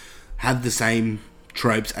of have the same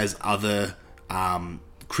tropes as other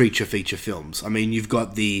creature feature films. I mean, you've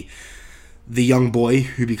got the young boy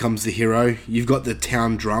who becomes the hero. You've got the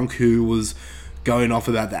town drunk who was going off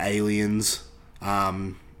about the aliens.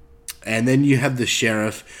 And then you have the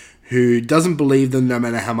sheriff who doesn't believe them no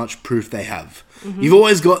matter how much proof they have. Mm-hmm. You've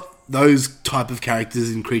always got those type of characters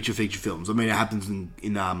in creature feature films. I mean, it happens in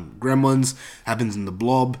Gremlins, happens in The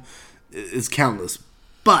Blob. It's countless.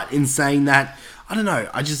 But in saying that, I don't know.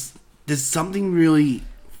 There's something really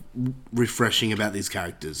refreshing about these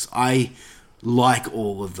characters. I like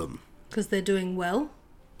all of them. Because they're doing well?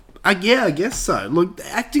 Yeah, I guess so. Look, the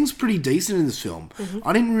acting's pretty decent in this film. Mm-hmm.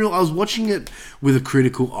 I was watching it with a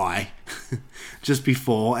critical eye just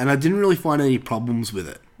before, and I didn't really find any problems with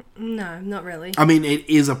it. No, not really. I mean, it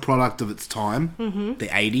is a product of its time, the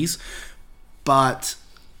 80s, but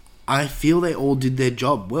I feel they all did their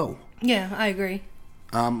job well. Yeah, I agree.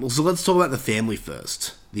 So let's talk about the family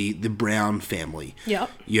first. The Brown family. Yep.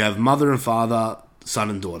 You have mother and father, son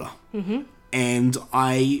and daughter. And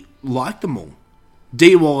I like them all.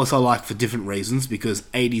 Dee Wallace I like for different reasons, because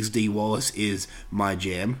 80s Dee Wallace is my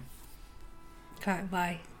jam. Okay,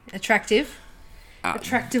 why? Attractive?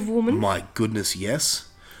 Attractive woman? My goodness, yes.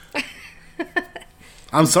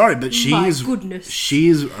 I'm sorry, but she My is goodness. she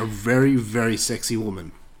is a very, very sexy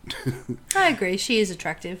woman. I agree, she is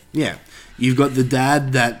attractive. Yeah. You've got the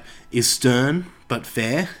dad that is stern but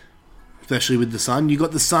fair, especially with the son. You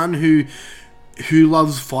got the son who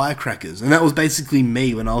loves firecrackers, and that was basically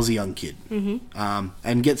me when I was a young kid.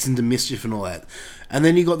 And gets into mischief and all that. And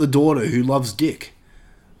then you got the daughter who loves dick,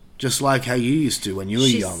 just like how you used to when you were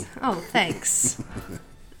young. Oh, thanks.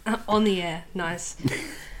 On the air, nice.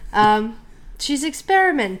 She's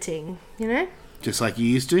experimenting, you know? Just like you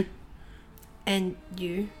used to. And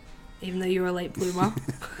you, even though you're a late bloomer.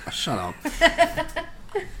 Shut up.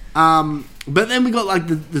 But then we got like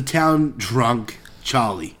the town drunk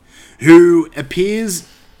Charlie, who appears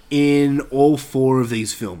in all 4 of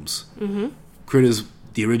these films. Critters,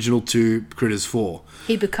 the original 2, Critters 4.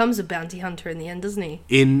 He becomes a bounty hunter in the end, doesn't he?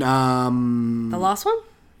 In The last one?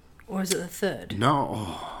 Or is it the third?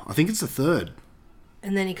 no, I think it's the 3rd.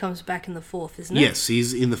 And then he comes back in the 4th, isn't it? Yes,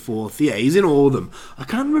 he's in the 4th. Yeah, he's in all of them. I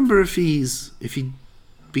can't remember if he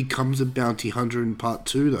becomes a bounty hunter in part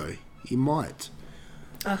 2 though. He might.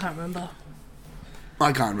 I can't remember.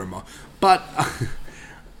 But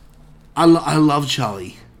I love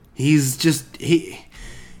Charlie. He's just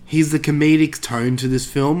he's the comedic tone to this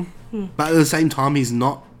film, but at the same time he's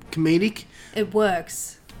not comedic. It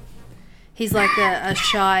works. He's like a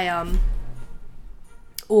shy,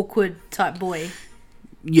 awkward type boy.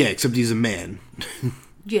 Yeah, except he's a man.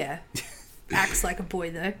 Yeah. Acts like a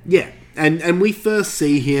boy though. Yeah, and we first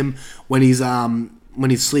see him when he's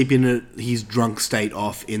sleeping his drunk state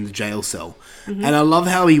off in the jail cell. And I love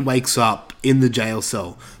how he wakes up in the jail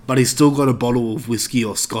cell, but he's still got a bottle of whiskey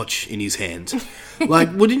or scotch in his hand.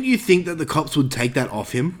 Like, wouldn't you think that the cops would take that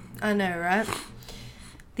off him? I know, right?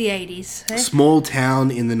 The 80s, eh? Small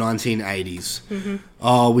town in the 1980s.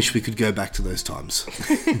 Oh, I wish we could go back to those times.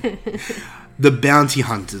 The bounty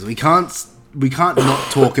hunters. We can't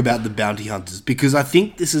not talk about the bounty hunters, because I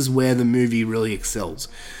think this is where the movie really excels.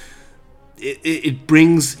 It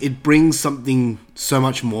brings something so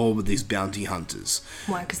much more with these bounty hunters.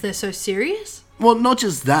 Why? Because they're so serious? Well, not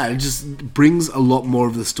just that. It just brings a lot more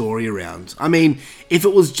of the story around. I mean, if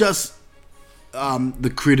it was just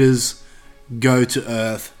the critters go to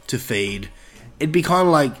Earth to feed, it'd be kind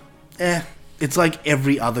of like, it's like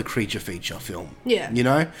every other creature feature film. Yeah. You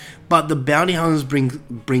know? But the bounty hunters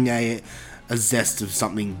bring a zest of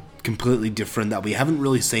something completely different that we haven't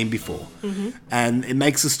really seen before. And it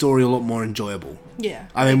makes the story a lot more enjoyable. Yeah.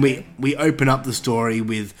 I mean, we open up the story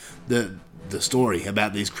with the story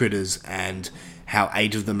about these critters and how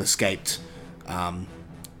 8 of them escaped,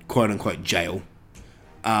 quote-unquote, jail,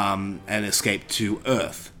 and escaped to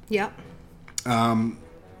Earth. Yeah.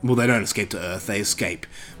 Well, they don't escape to Earth, they escape,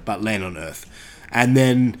 but land on Earth. And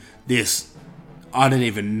then this, I don't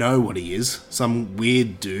even know what he is, some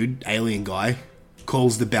weird dude, alien guy,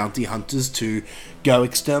 calls the bounty hunters to go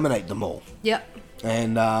exterminate them all. Yep.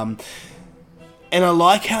 And I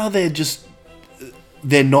like how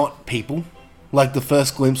they're not people. Like the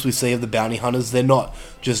first glimpse we see of the bounty hunters, they're not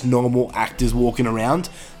just normal actors walking around.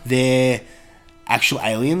 They're actual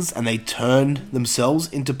aliens, and they turn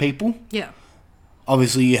themselves into people. Yeah.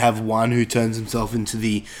 Obviously, you have one who turns himself into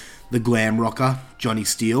the glam rocker, Johnny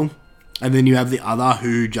Steele. And then you have the other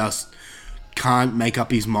who just can't make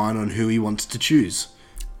up his mind on who he wants to choose.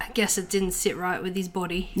 I guess it didn't sit right with his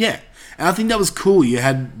body. Yeah, and I think that was cool. You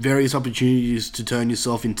had various opportunities to turn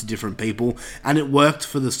yourself into different people, and it worked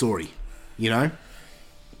for the story, you know?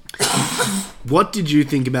 What did you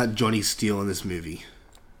think about Johnny Steele in this movie?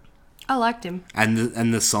 I liked him. And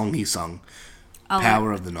the song he sung,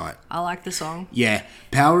 Power of the Night. I like the song. Yeah,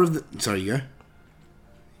 Sorry, you go?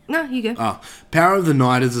 No, you go. Oh, Power of the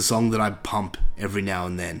Night is a song that I pump every now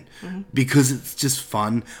and then because it's just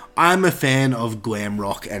fun. I'm a fan of glam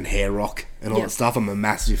rock and hair rock and all that stuff. I'm a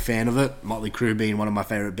massive fan of it. Motley Crue being one of my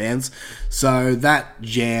favourite bands. So that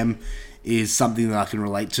jam is something that I can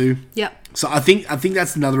relate to. Yep. So I think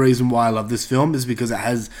that's another reason why I love this film, is because it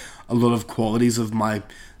has a lot of qualities of my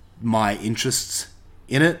interests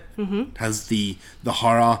in it. It has the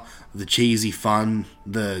horror, the cheesy fun,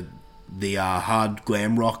 the hard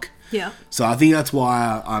glam rock. Yeah. So I think that's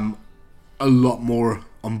why I'm a lot more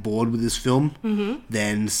on board with this film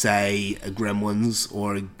than, say, a Gremlins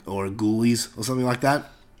or a Ghoulies or something like that.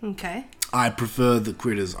 Okay. I prefer the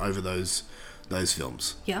Critters over those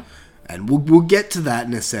films. Yeah. And we'll get to that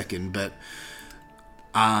in a second, but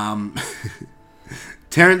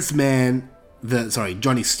Terrence Mann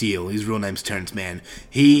Johnny Steele, his real name's Terrence Mann.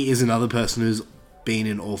 He is another person who's been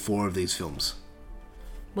in all 4 of these films.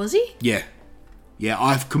 Was he? Yeah. Yeah,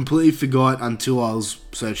 I've completely forgot until I was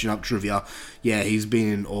searching up trivia. Yeah, he's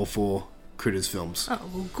been in all 4 Critters films. Oh,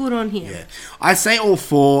 well, good on him. Yeah. I say all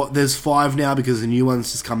 4. There's 5 now because the new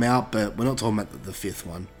one's just come out, but we're not talking about the 5th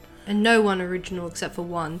one. And no one original except for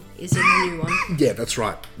one is in the new one. Yeah, that's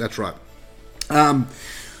right. That's right.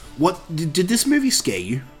 What did this movie scare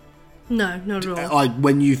you? No, not at all. Like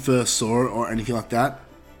when you first saw it or anything like that?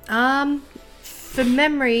 For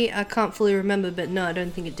memory, I can't fully remember, but no, I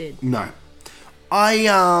don't think it did. No.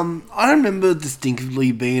 I remember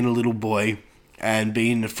distinctly being a little boy and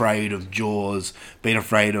being afraid of Jaws, being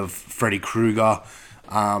afraid of Freddy Krueger.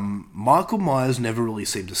 Michael Myers never really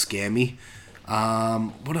seemed to scare me.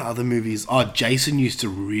 What are other movies? Oh, Jason used to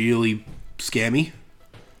really scare me.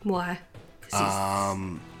 Why? 'Cause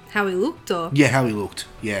how he looked, or? Yeah, how he looked.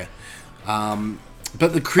 Yeah.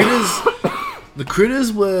 But the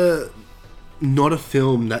Critters were not a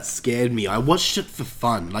film that scared me. I watched it for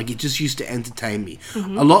fun. Like, it just used to entertain me.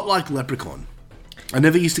 Mm-hmm. A lot like Leprechaun. I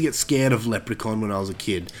never used to get scared of Leprechaun when I was a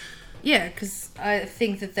kid. Yeah, because I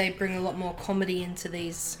think that they bring a lot more comedy into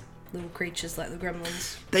these little creatures like the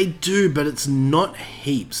gremlins. They do, but it's not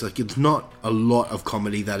heaps. Like, it's not a lot of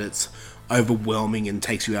comedy that it's overwhelming and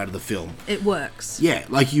takes you out of the film. It works. Yeah,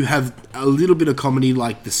 like you have a little bit of comedy,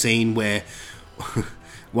 like the scene where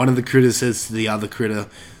one of the critters says to the other critter,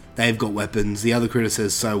 they've got weapons. The other critter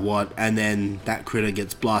says, so what? And then that critter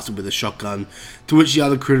gets blasted with a shotgun, to which the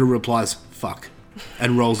other critter replies, fuck,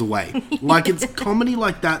 and rolls away. Like, it's comedy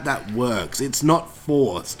like that works. It's not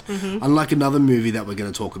forced. Mm-hmm. Unlike another movie that we're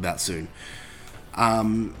going to talk about soon.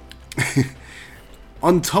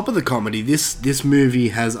 On top of the comedy, this movie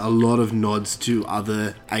has a lot of nods to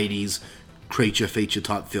other 80s creature feature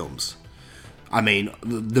type films. I mean,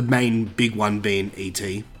 the main big one being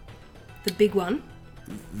E.T. The big one?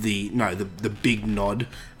 The big nod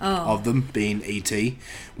of them being E.T.,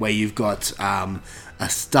 where you've got a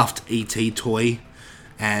stuffed E.T. toy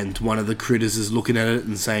and one of the critters is looking at it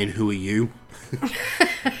and saying, who are you?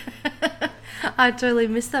 I totally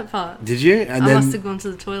missed that part. Did you? And I must have gone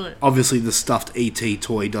to the toilet. Obviously, the stuffed E.T.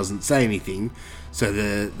 toy doesn't say anything, so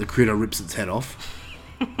the critter rips its head off.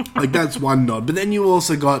 Like, that's one nod. But then you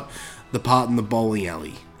also got the part in the bowling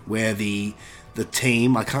alley where the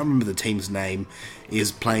team, I can't remember the team's name,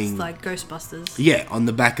 is playing... It's like Ghostbusters. Yeah, on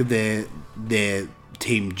the back of their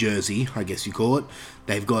team jersey, I guess you call it,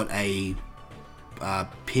 they've got a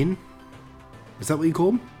pin. Is that what you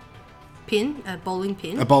call them? Pin? A bowling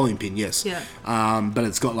pin? A bowling pin, yes. Yeah. But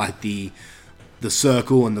it's got like the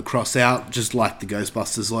circle and the cross out, just like the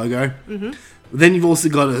Ghostbusters logo. Mm-hmm. Then you've also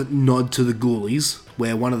got a nod to the Ghoulies,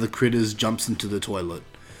 where one of the critters jumps into the toilet.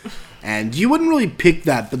 And you wouldn't really pick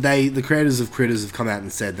that, but the creators of Critters have come out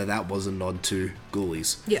and said that was a nod to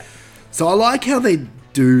Ghoulies. Yeah. So I like how they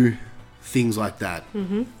do things like that.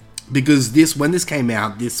 Mm-hmm. Because when this came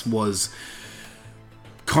out, this was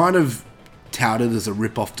kind of touted as a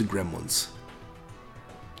rip-off to Gremlins.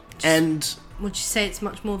 And... Would you say it's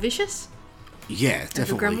much more vicious? Yeah,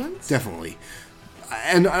 definitely. Gremlins? Definitely.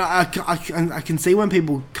 And I can see where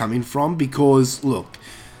people are coming from, because, look,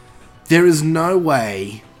 there is no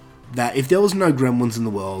way that if there was no Gremlins in the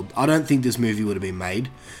world, I don't think this movie would have been made.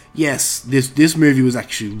 Yes, this movie was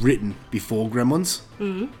actually written before Gremlins.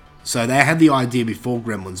 Mm-hmm. So they had the idea before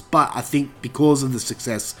Gremlins. But I think because of the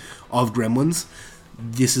success of Gremlins,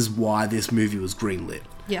 this is why this movie was greenlit.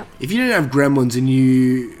 Yeah. If you didn't have Gremlins and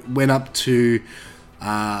you went up to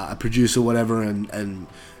a producer or whatever and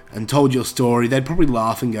told your story, they'd probably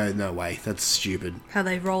laugh and go, no way, that's stupid. How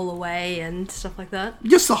they roll away and stuff like that.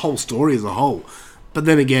 Just the whole story as a whole. But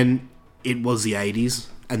then again, it was the 80s,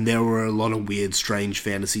 and there were a lot of weird, strange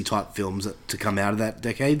fantasy type films to come out of that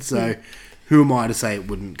decade, so who am I to say it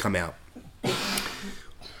wouldn't come out?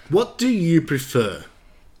 What do you prefer?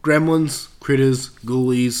 Gremlins, Critters,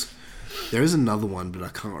 Ghoulies? There is another one, but I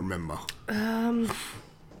can't remember.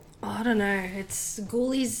 I don't know. It's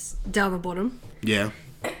Ghoulies down the bottom. Yeah.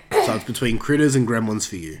 So it's between Critters and Gremlins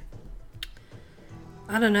for you.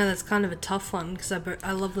 I don't know. That's kind of a tough one because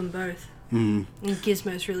I love them both. Mm. And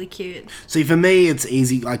Gizmo's really cute. See, for me, it's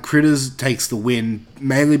easy. Like, Critters takes the win,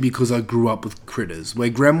 mainly because I grew up with Critters. Where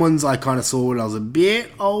Gremlins, I kind of saw when I was a bit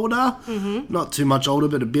older. Mm-hmm. Not too much older,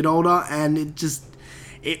 but a bit older. And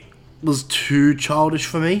it was too childish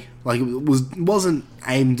for me. Like, it wasn't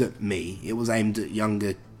aimed at me. It was aimed at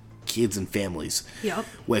younger kids and families. Yep.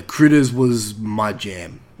 Where Critters was my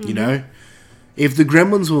jam, you know? If the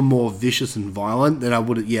Gremlins were more vicious and violent, then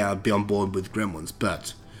I'd be on board with Gremlins.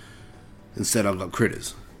 But instead, I've got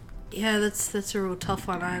Critters. Yeah, that's a real tough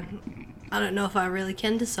one. I don't know if I really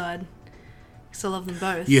can decide. Because I love them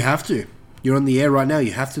both. You have to. You're on the air right now.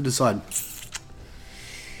 You have to decide.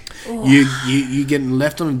 Oh. You get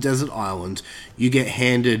left on a desert island. You get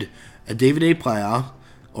handed a DVD player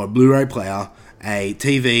or a Blu-ray player, a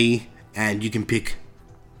TV, and you can pick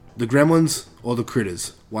the Gremlins or the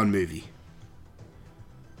Critters. One movie.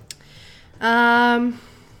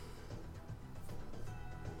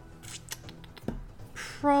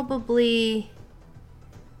 Probably.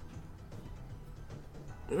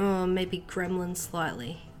 Maybe Gremlins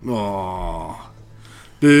slightly. Oh,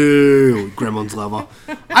 boo! Gremlins lover.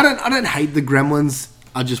 I don't hate the Gremlins.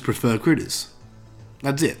 I just prefer Critters.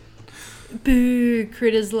 That's it. Boo!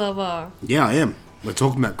 Critters lover. Yeah, I am. We're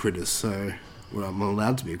talking about Critters, so I'm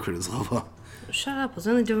allowed to be a Critters lover. Shut up! I was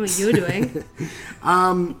only doing what you were doing.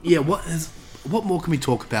 Yeah. What more can we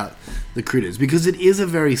talk about the Critters? Because it is a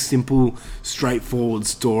very simple, straightforward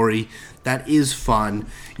story that is fun.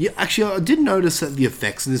 Yeah, actually, I did notice that the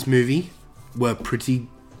effects in this movie were pretty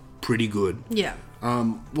good. Yeah.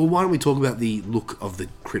 Well, why don't we talk about the look of the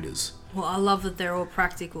Critters? Well, I love that they're all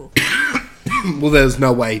practical. Well, there's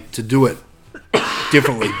no way to do it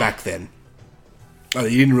differently back then. You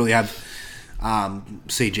didn't really have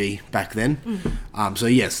CG back then. Mm-hmm. So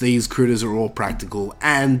yes, these Critters are all practical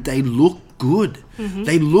and they look good. Mm-hmm.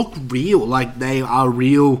 They look real, like they are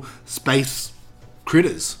real space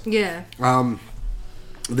critters. Yeah.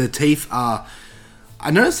 The teeth are... I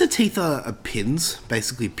noticed the teeth are pins,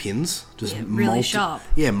 basically pins. Just really sharp.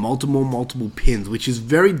 Yeah, multiple pins, which is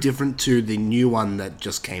very different to the new one that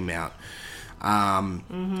just came out.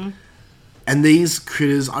 And these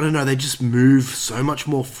critters, I don't know, they just move so much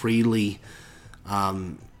more freely.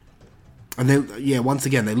 And they, once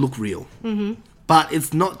again, they look real. Mm-hmm. But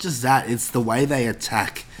it's not just that, it's the way they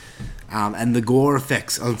attack and the gore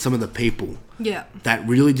effects on some of the people. Yeah. That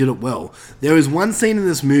really did it well. There is one scene in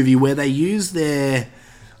this movie where they use their,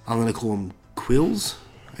 I'm going to call them quills,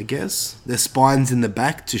 I guess, their spines in the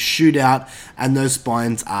back to shoot out, and those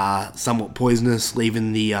spines are somewhat poisonous,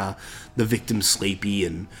 leaving the victim sleepy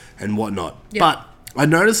and whatnot. Yep. But I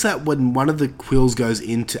noticed that when one of the quills goes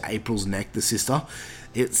into April's neck, the sister,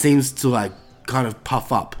 it seems to like kind of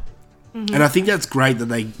puff up. Mm-hmm. And I think that's great that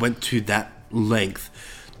they went to that length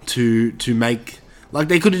to make, like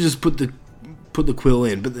they could have just put the quill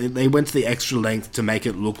in, but they went to the extra length to make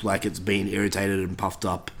it look like it's been irritated and puffed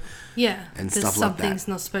up. Yeah, and stuff like that. Something's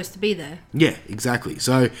not supposed to be there. Yeah, exactly.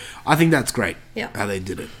 So I think that's great. Yeah, how they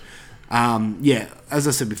did it. Yeah, as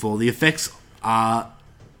I said before, the effects are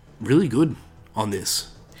really good on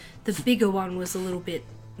this. The bigger one was a little bit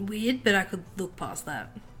weird, but I could look past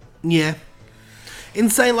that. Yeah,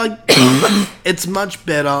 insane. Like it's much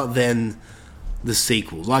better than the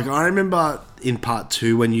sequels. Like I remember in part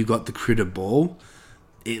 2 when you got the critter ball,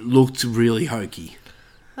 it looked really hokey.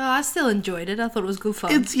 Oh, I still enjoyed it. I thought it was good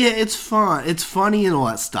fun. It's fun. It's funny and all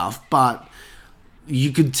that stuff, but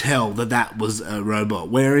you could tell that was a robot.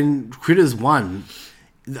 Where in Critters 1,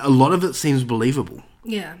 a lot of it seems believable.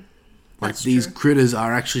 Yeah. Like these critters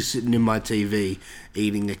are actually sitting in my TV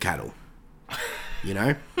eating a cattle. You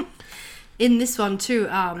know? In this one too,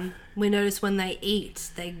 we notice when they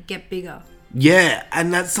eat, they get bigger. Yeah,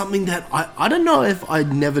 and that's something that I don't know if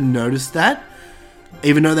I'd never noticed that,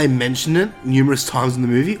 even though they mention it numerous times in the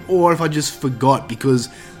movie, or if I just forgot, because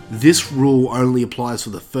this rule only applies for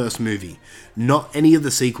the first movie, not any of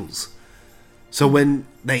the sequels. So when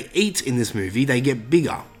they eat in this movie, they get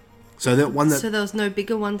bigger. So that one that... So there was no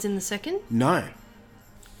bigger ones in the second? No.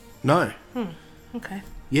 Okay.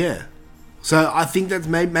 Yeah. So I think that's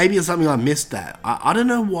maybe it's something I missed that. I don't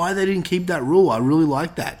know why they didn't keep that rule. I really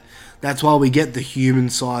like that. That's why we get the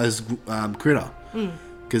human-sized critter.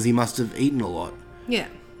 Because he must have eaten a lot. Yeah.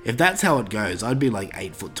 If that's how it goes, I'd be like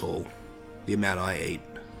 8 foot tall. The amount I eat.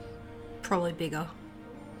 Probably bigger.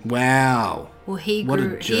 Wow. Well, he what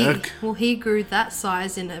grew, a jerk. He grew that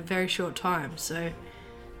size in a very short time, so...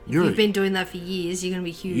 If you've been doing that for years, you're going to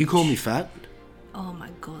be huge. You call me fat? Oh my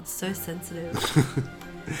god, so sensitive.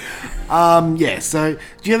 Yeah, so do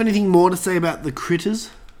you have anything more to say about the critters?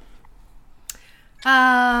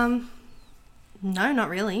 No, not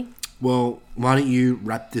really. Well, why don't you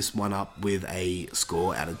wrap this one up with a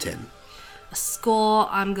score out of 10? A score,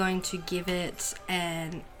 I'm going to give it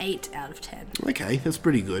an 8 out of 10. Okay, that's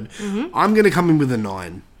pretty good. I'm going to come in with a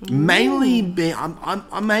 9. Mainly,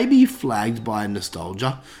 I may be flagged by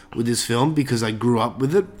nostalgia with this film because I grew up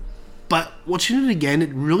with it. But watching it again, it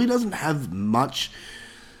really doesn't have much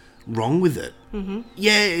wrong with it.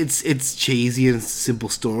 Yeah, it's cheesy and it's a simple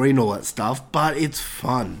story and all that stuff, but it's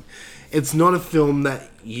fun. It's not a film that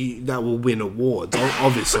will win awards.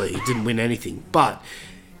 Obviously, it didn't win anything, but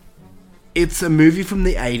it's a movie from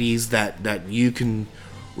the 80s that you can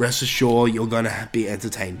rest assured you're going to be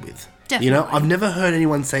entertained with. Definitely. You know, I've never heard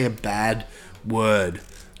anyone say a bad word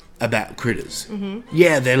about Critters.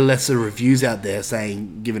 Yeah, there are lesser reviews out there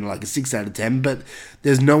saying, giving it like a 6 out of 10, but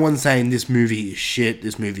there's no one saying this movie is shit,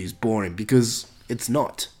 this movie is boring, because it's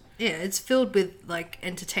not. Yeah, it's filled with, like,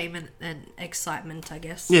 entertainment and excitement, I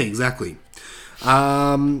guess. Yeah, exactly.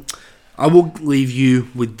 I will leave you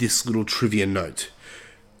with this little trivia note.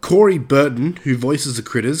 Corey Burton, who voices the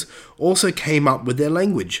Critters, also came up with their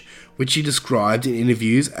language, which he described in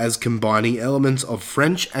interviews as combining elements of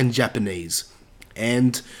French and Japanese.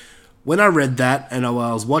 And when I read that and while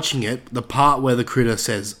I was watching it, the part where the critter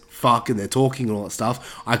says fuck and they're talking and all that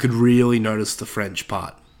stuff, I could really notice the French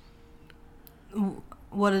part.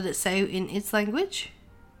 What did it say in its language?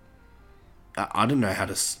 I don't know how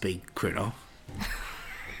to speak critter.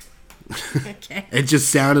 Okay. It just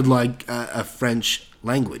sounded like a French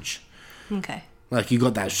language. Okay. Like you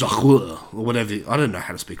got that or whatever. I don't know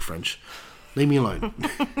how to speak French. Leave me alone.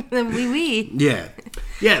 Oui. Yeah.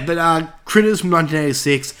 Yeah, but Critters from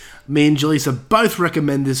 1986, me and Jaleesa both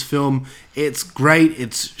recommend this film. It's great,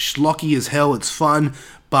 it's schlocky as hell, it's fun,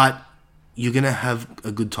 but you're going to have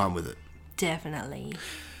a good time with it. Definitely.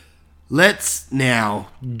 Let's now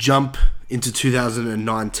jump into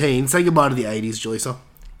 2019. Say goodbye to the 80s, Jaleesa.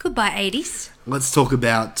 Goodbye, 80s. Let's talk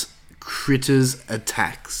about Critters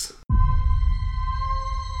Attacks.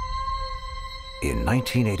 In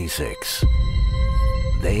 1986,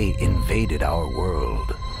 they invaded our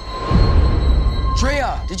world.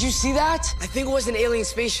 Drea, did you see that? I think it was an alien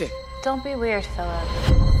spaceship. Don't be weird, Philip.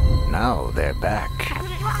 Now they're back.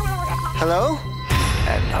 Hello?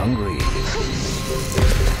 And hungry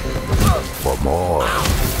for more.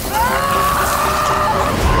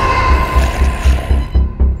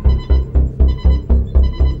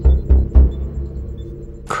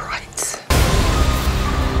 Christ.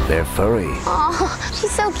 They're furry. Oh,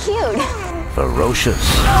 she's so cute. Ferocious.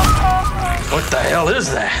 What the hell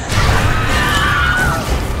is that?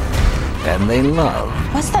 And they love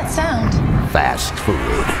What's that sound? fast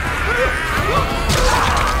food.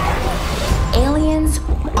 Aliens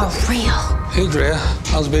are real. Hey, Drea,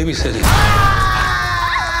 how's babysitting?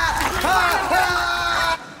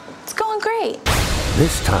 It's going great.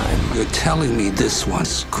 This time, You're telling me this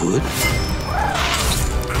one's good?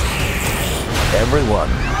 everyone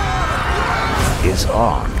is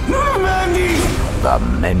on the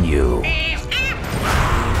menu.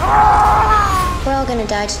 We're all gonna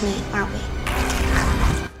die tonight, aren't we?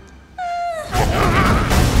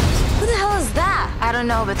 Who the hell is that? I don't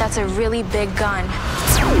know, but that's a really big gun.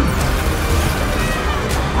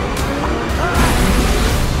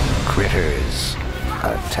 Critters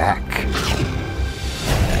Attack.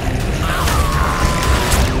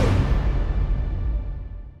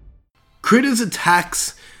 Critters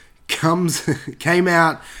Attacks came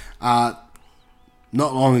out not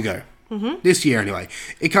long ago. This year, anyway.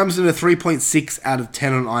 It comes in a 3.6 out of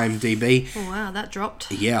 10 on IMDb. Oh, wow, that dropped.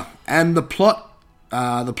 Yeah, and the plot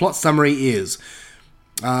summary is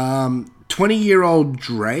 20-year-old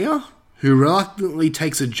Drea, who reluctantly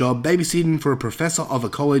takes a job babysitting for a professor of a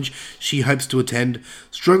college she hopes to attend,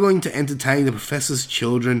 struggling to entertain the professor's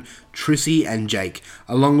children, Trissy and Jake,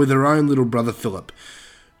 along with her own little brother Philip.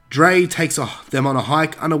 Dre takes them on a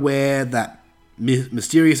hike, unaware that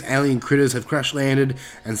mysterious alien critters have crash-landed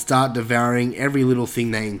and start devouring every little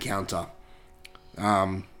thing they encounter.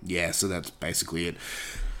 Yeah, so that's basically it.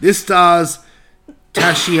 This stars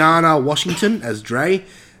Tashiana Washington as Dre,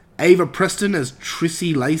 Ava Preston as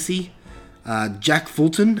Trissy Lacey, Jack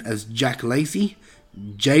Fulton as Jack Lacey,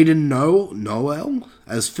 Jaden Noel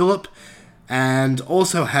as Philip, and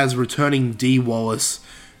also has returning Dee Wallace,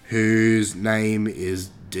 whose name is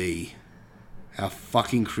Dee. How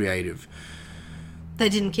fucking creative. They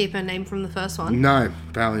didn't keep her name from the first one. No,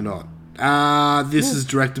 apparently not. This is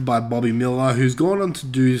directed by Bobby Miller, who's gone on to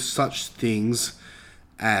do such things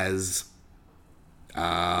as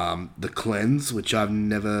The Cleanse, which I've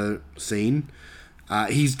never seen.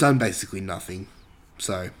 He's done basically nothing.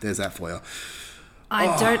 So, there's that for you.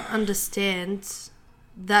 I don't understand.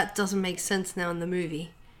 That doesn't make sense now in the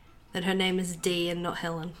movie. That her name is Dee and not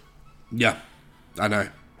Helen. Yeah, I know.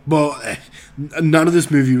 Well, none of this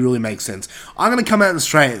movie really makes sense. I'm going to come out and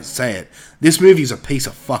straight say it. This movie is a piece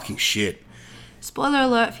of fucking shit. Spoiler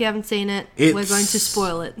alert if you haven't seen it. We're going to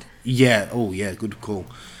spoil it. Yeah, oh yeah, good call.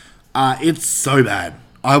 It's so bad.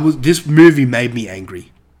 This movie made me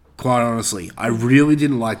angry. Quite honestly. I really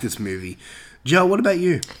didn't like this movie. Joe, what about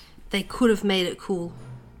you? They could have made it cool.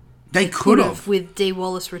 They could have. With Dee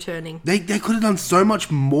Wallace returning. They could have done so much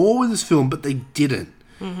more with this film, but they didn't.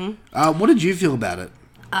 Mm-hmm. What did you feel about it?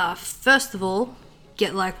 First of all,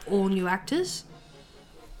 get like all new actors.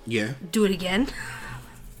 Yeah. Do it again.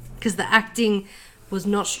 Because the acting was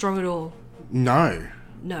not strong at all. No.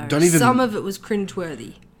 No. Don't even... Some of it was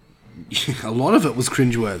cringeworthy. A lot of it was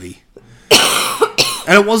cringeworthy.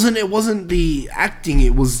 And it wasn't the acting,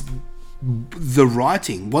 it was the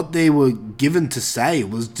writing. What they were given to say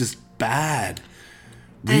was just bad.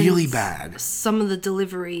 Really And bad. Some of the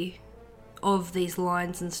delivery of these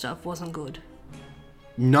lines and stuff wasn't good.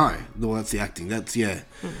 No. Well, that's the acting. That's, yeah.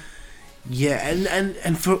 Yeah,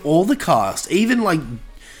 and for all the cast, even like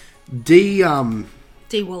Dee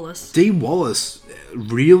Wallace. Dee Wallace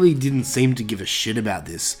really didn't seem to give a shit about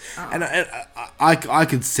this. And I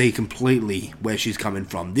could see completely where she's coming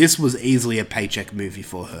from. This was easily a paycheck movie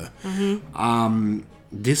for her. Mm-hmm.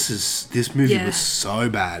 This movie was so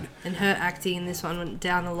bad. And her acting in this one went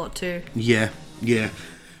down a lot too. Yeah.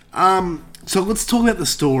 So let's talk about the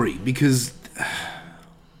story, because...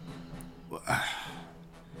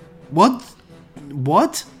 What?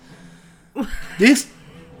 This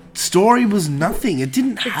story was nothing. It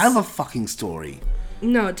didn't have a fucking story.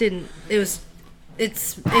 No, it didn't. It's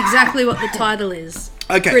exactly what the title is.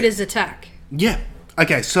 Okay. Critters Attack. Yeah.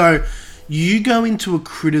 Okay, so you go into a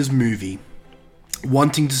Critters movie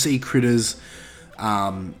wanting to see Critters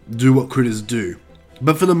do what Critters do.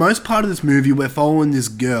 But for the most part of this movie, we're following this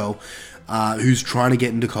girl who's trying to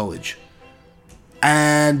get into college.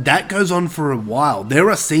 And that goes on for a while.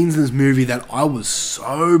 There are scenes in this movie that I was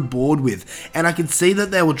so bored with. And I could see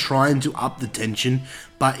that they were trying to up the tension,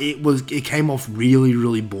 but it came off really,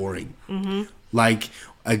 really boring. Mm-hmm. Like,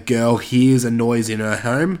 a girl hears a noise in her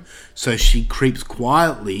home, so she creeps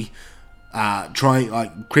quietly,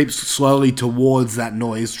 creeps slowly towards that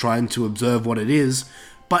noise, trying to observe what it is.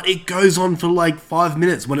 But it goes on for like 5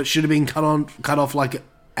 minutes when it should have been cut off like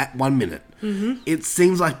at 1 minute. Mm-hmm. It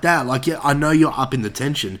seems like that. Like, yeah, I know you're up in the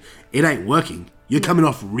tension. It ain't working. You're coming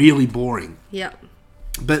off really boring. Yeah.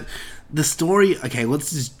 But the story... Okay, let's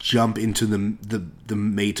just jump into the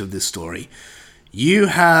meat of this story. You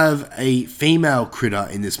have a female critter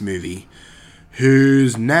in this movie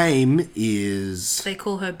whose name is... They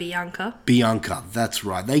call her Bianca. Bianca, that's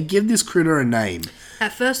right. They give this critter a name.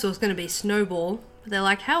 At first it was going to be Snowball. But they're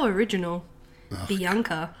like, how original. Oh,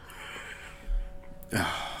 Bianca.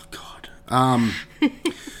 Oh, God.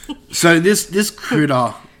 So this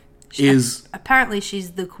critter is... Apparently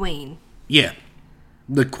she's the queen. Yeah.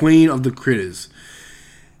 The queen of the critters.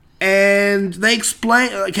 And they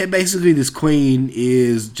explain... Okay, basically this queen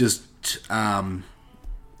is just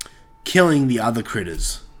killing the other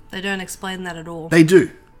critters. They don't explain that at all. They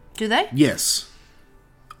do. Do they? Yes.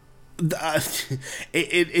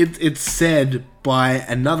 It's said by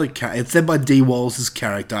another character. It's said by Dee Wallace's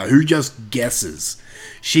character, who just guesses.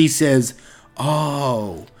 She says,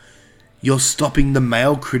 "Oh, you're stopping the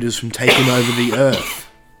male critters from taking over the earth."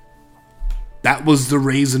 That was the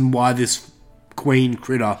reason why this queen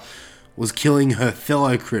critter was killing her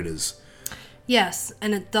fellow critters. Yes,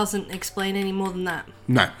 and it doesn't explain any more than that.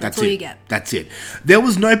 No, that's all it. you get. That's it. There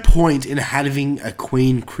was no point in having a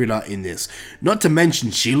queen critter in this. Not to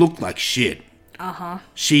mention, she looked like shit. Uh-huh.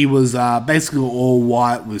 She was basically all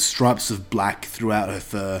white with stripes of black throughout her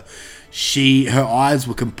fur. Her eyes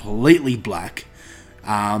were completely black.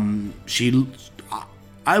 I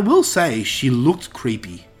will say, she looked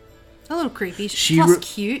creepy. A little creepy. Plus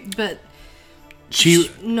cute, but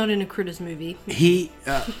not in a Critters movie.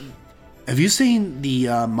 Have you seen the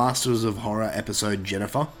Masters of Horror episode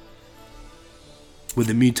Jennifer? With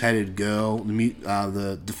the mutated girl,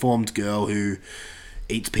 the deformed girl who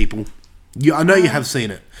eats people. I know you have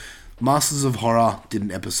seen it. Masters of Horror did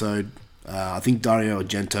an episode. I think Dario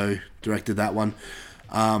Argento directed that one.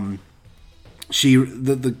 The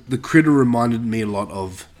critter reminded me a lot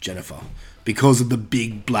of Jennifer because of the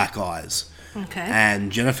big black eyes. Okay.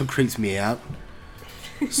 And Jennifer creeps me out.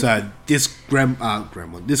 So this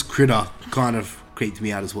this critter kind of creeped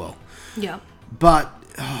me out as well. Yeah. But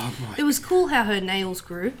it was cool how her nails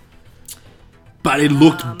grew. But it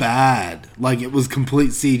looked bad. Like, it was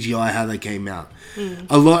complete CGI how they came out. For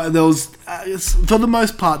the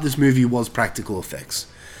most part, this movie was practical effects.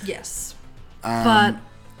 Yes. But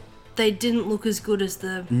they didn't look as good as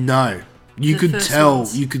the... No. You could tell.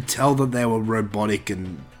 Ones. You could tell that they were robotic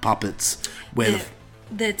and puppets.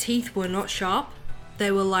 Their teeth were not sharp. They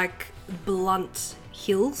were like blunt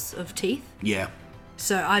hills of teeth. Yeah.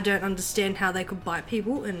 So I don't understand how they could bite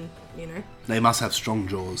people, and they must have strong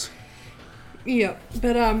jaws. Yeah,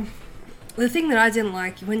 but the thing that I didn't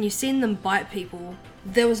like, when you seen them bite people,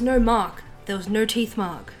 there was no mark. There was no teeth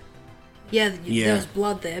mark. Yeah. There was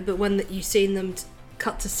blood there, but when you seen them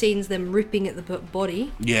cut to scenes them ripping at the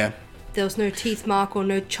body, yeah, There was no teeth mark or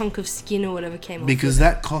no chunk of skin or whatever came off. Because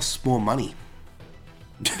that costs more money.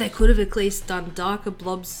 They could have at least done darker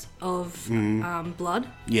blobs of blood.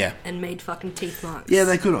 Yeah. And made fucking teeth marks. Yeah,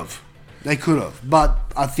 they could have. But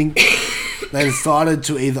I think they decided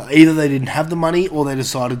to either they didn't have the money or they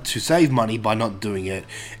decided to save money by not doing it.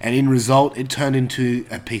 And in result, it turned into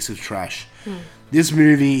a piece of trash. This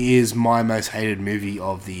movie is my most hated movie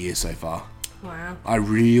of the year so far. Wow. I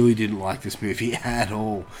really didn't like this movie at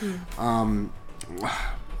all.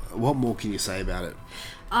 What more can you say about it?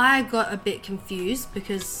 I got a bit confused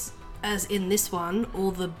because, as in this one,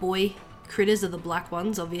 all the boy critters are the black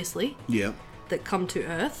ones, obviously. Yep. That come to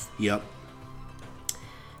Earth. Yep.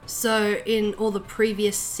 So, in all the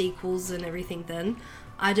previous sequels and everything then,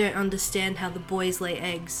 I don't understand how the boys lay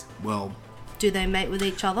eggs. Well... Do they mate with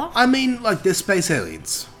each other? I mean, like, they're space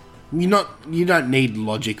aliens. You don't need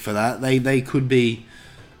logic for that. They could be...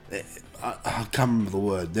 I can't remember the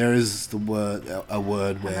word. There is a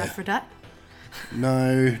word where... Hermaphrodite?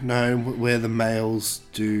 No, where the males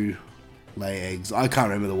do lay eggs. I can't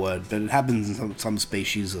remember the word, but it happens in some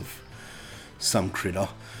species of some critter.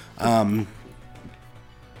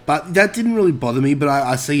 But that didn't really bother me, but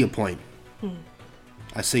I see your point.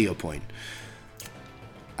 I see your point.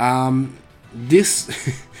 This...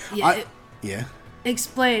 Yeah.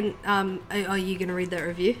 Explain, are you going to read that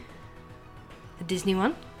review? The Disney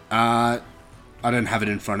one? I don't have it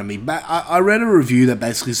in front of me, but I read a review that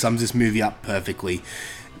basically sums this movie up perfectly.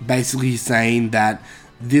 Basically saying that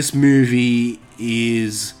this movie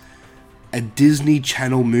is a Disney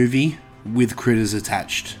Channel movie with critters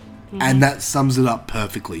attached. And that sums it up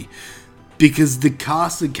perfectly. Because the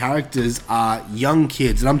cast of characters are young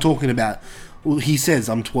kids, and I'm talking about, well, he says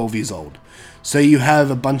I'm 12 years old. So you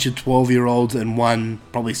have a bunch of 12-year-olds and one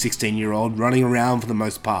probably 16-year-old running around for the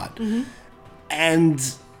most part.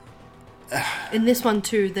 And... in this one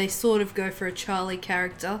too, they sort of go for a Charlie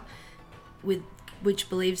character which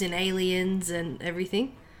believes in aliens and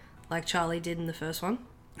everything, like Charlie did in the first one.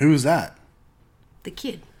 Who was that? The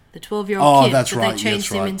kid. The 12-year-old kid. Oh, that's right. They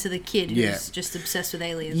changed him into the kid who's just obsessed with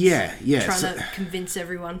aliens. Yeah. Trying to convince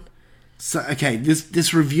everyone. So, okay,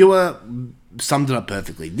 this reviewer summed it up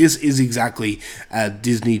perfectly. This is exactly a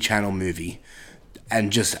Disney Channel movie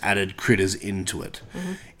and just added critters into it.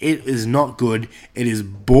 It is not good. It is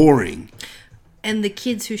boring. And the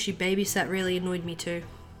kids who she babysat really annoyed me too.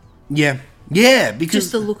 Yeah, because...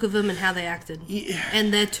 just the look of them and how they acted. Yeah.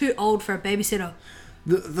 And they're too old for a babysitter.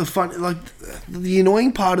 The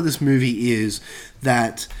annoying part of this movie is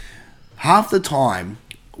that half the time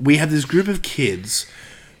we have this group of kids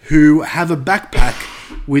who have a backpack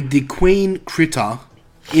with the queen critter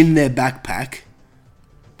in their backpack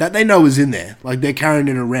that they know is in there. Like, they're carrying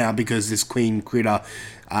it around because this queen critter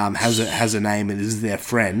has a name and is their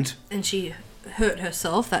friend. And she hurt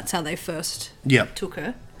herself. That's how they first took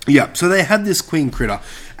her. Yep, so they have this queen critter,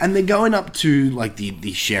 and they're going up to, like,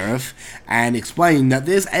 the sheriff and explaining that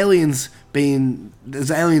there's aliens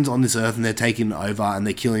on this earth and they're taking over and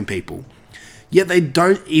they're killing people. Yet they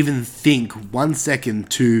don't even think 1 second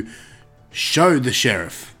to show the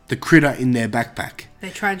sheriff the critter in their backpack. They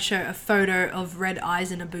try and show a photo of red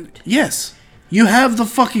eyes in a boot. Yes. You have the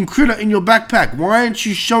fucking critter in your backpack. Why aren't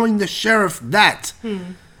you showing the sheriff that?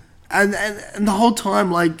 And the whole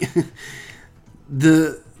time, like,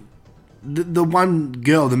 the one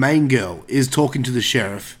girl, the main girl, is talking to the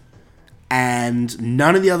sheriff, and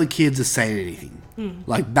none of the other kids are saying anything.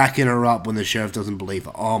 Like, backing her up when the sheriff doesn't believe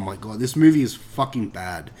her. Oh my god, this movie is fucking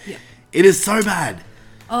bad. Yeah. It is so bad.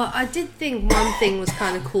 I did think one thing was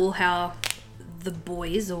kind of cool, how the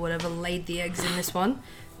boys, or whatever, laid the eggs in this one.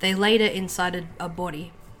 They laid it inside a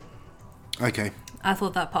body. Okay. I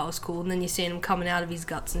thought that part was cool, and then you see him coming out of his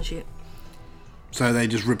guts and shit. So they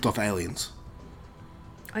just ripped off aliens.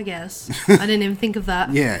 I guess. I didn't even think of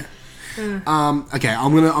that. Yeah. Okay,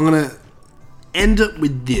 I'm gonna end it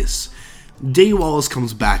with this. Dee Wallace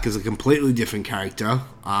comes back as a completely different character.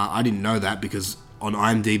 I didn't know that because on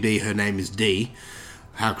IMDb her name is Dee.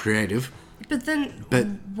 How creative. But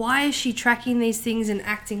why is she tracking these things and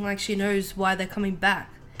acting like she knows why they're coming back?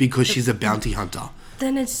 Because she's a bounty hunter.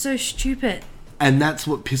 Then it's so stupid. And that's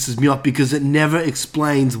what pisses me off, because it never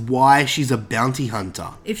explains why she's a bounty hunter.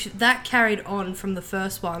 If that carried on from the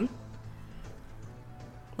first one,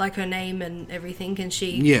 like her name and everything, and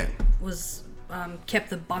she was kept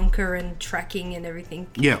the bunker and tracking and everything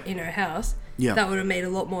in her house, that would have made a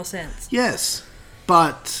lot more sense. Yes,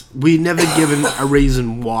 but we never given a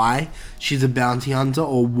reason why she's a bounty hunter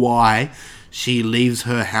or why she leaves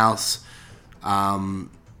her house alone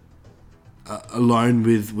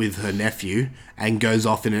with her nephew and goes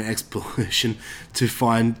off in an expedition to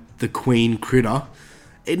find the queen critter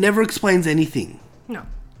It never explains anything. No.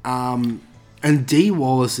 And Dee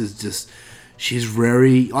Wallace is just... She's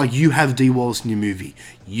very... Like, you have Dee Wallace in your movie.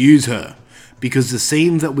 Use her. Because the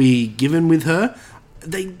scenes that we given with her,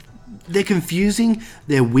 they're confusing,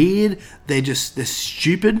 they're weird, they're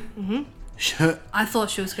stupid. Mm-hmm. I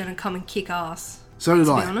thought she was going to come and kick ass. So did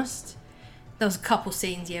I. To be honest. There was a couple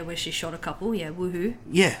scenes, where she shot a couple, woohoo.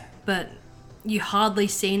 Yeah. But you hardly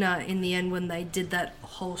seen her in the end when they did that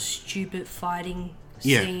whole stupid fighting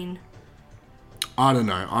scene. I don't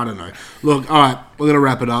know. Look, alright, we're going to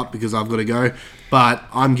wrap it up because I've got to go. But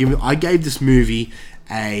I gave this movie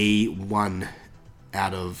a 1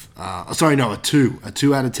 out of... a 2. A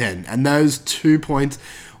 2 out of 10. And those 2 points,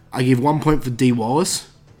 I give 1 point for Dee Wallace.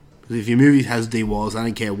 Because if your movie has Dee Wallace, I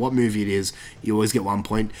don't care what movie it is, you always get 1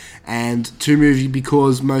 point. And 2 movie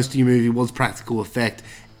because most of your movie was practical effect.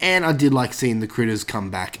 And I did like seeing the critters come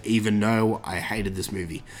back, even though I hated this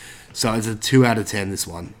movie. So it's a 2 out of 10, this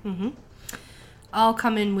one. Mm-hmm. I'll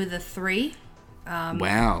come in with a 3.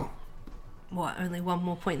 Wow. What, only 1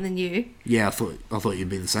 more point than you? Yeah, I thought you'd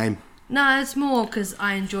be the same. No, it's more because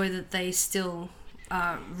I enjoy that they still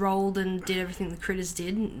rolled and did everything the critters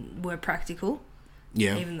did and were practical.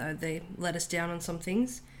 Yeah. Even though they let us down on some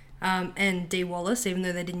things. And Dee Wallace, even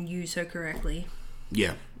though they didn't use her correctly.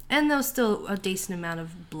 Yeah. And there was still a decent amount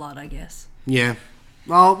of blood, I guess. Yeah.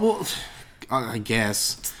 Well, I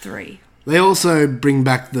guess. It's 3. They also bring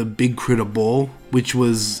back the big critter ball, which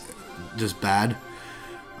was just bad.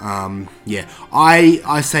 Yeah.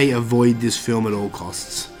 I say avoid this film at all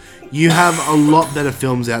costs. You have a lot better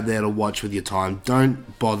films out there to watch with your time.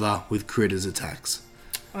 Don't bother with critters attacks.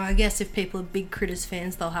 Well, I guess if people are big Critters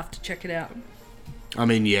fans, they'll have to check it out. I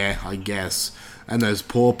mean, yeah, I guess. And those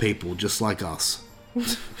poor people, just like us.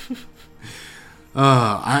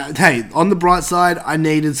 Hey, on the bright side, I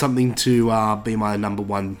needed something to be my number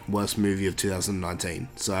 1 worst movie of 2019.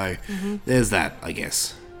 So, there's that, I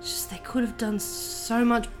guess. Just they could have done so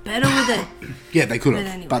much better with it. Yeah, they could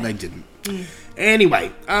have, but they didn't.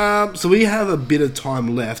 Anyway, so we have a bit of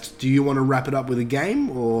time left. Do you want to wrap it up with a game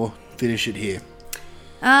or finish it here?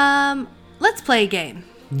 Let's play a game.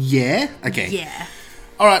 Yeah? Okay. Yeah.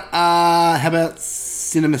 Alright, how about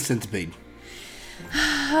Cinema Centipede?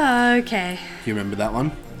 Okay. Do you remember that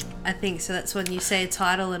one? I think so. That's when you say a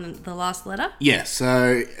title and the last letter? Yeah,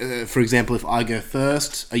 so, for example, if I go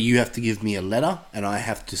first, you have to give me a letter, and I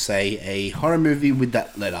have to say a horror movie with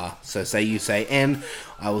that letter. So, say you say N,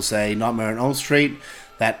 I will say Nightmare on Elm Street.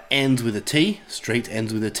 That ends with a T. Street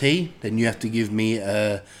ends with a T. Then you have to give me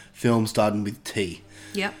a film starting with T.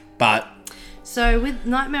 Yep. But... So, with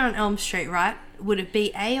Nightmare on Elm Street, right, would it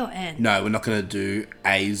be A or N? No, we're not going to do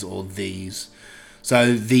A's or Th's.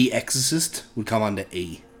 So, The Exorcist would come under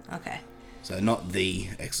E. Okay. So not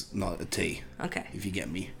not a T. Okay. If you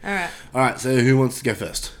get me. Alright, so who wants to go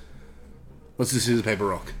first? Let's do scissors, paper,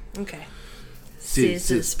 rock. Okay.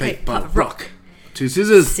 Scissors, paper, rock. 2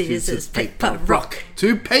 scissors. Scissors, paper, rock.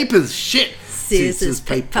 2 papers. Shit. Scissors,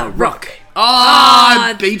 paper, rock.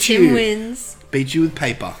 I beat you. Tim wins. Beat you with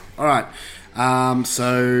paper. Alright.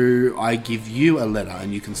 So I give you a letter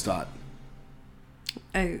and you can start.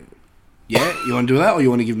 Oh. Yeah? You want to do that or you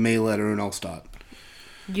want to give me a letter and I'll start?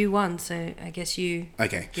 You won, so I guess you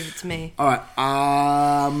give it to me. Alright,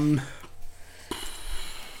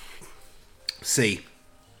 C.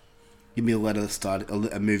 Give me a letter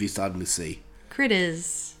a movie starting with C.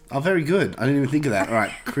 Critters. Oh, very good. I didn't even think of that.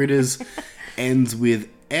 Alright, Critters ends with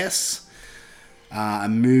S. A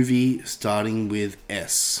movie starting with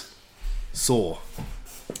S. Saw.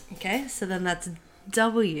 Okay, so then that's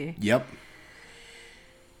W. Yep.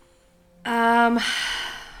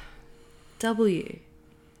 W.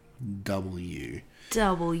 W.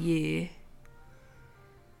 W.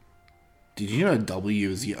 Did you know W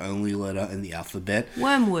is the only letter in the alphabet?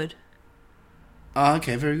 Wormwood. Oh,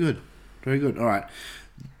 okay, very good. Very good. Alright.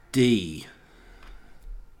 D.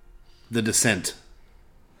 The Descent.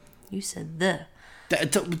 You said the.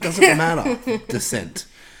 It doesn't matter. Descent.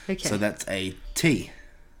 Okay. So that's a T.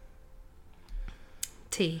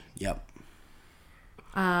 T. Yep.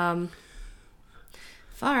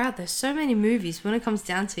 Far out, there's so many movies when it comes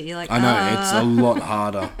down to it, you're like, I know, it's a lot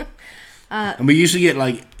harder. And we usually get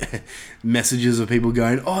like messages of people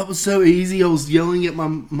going, oh, it was so easy, I was yelling at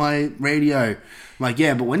my radio. I'm like,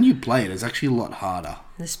 yeah, but when you play it, it's actually a lot harder.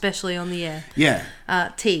 Especially on the air. Yeah.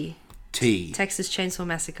 T. T. Texas Chainsaw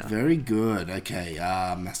Massacre. Very good. Okay.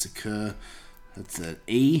 Massacre. That's an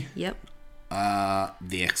E. Yep.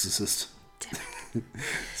 The Exorcist.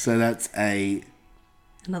 So that's a...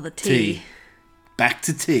 Another T. Back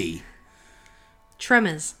to T.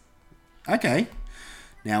 Tremors. Okay.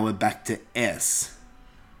 Now we're back to S.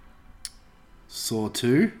 Saw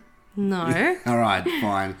 2? No. Alright,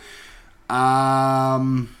 fine.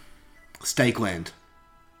 Steakland.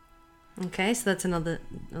 Okay, so that's another...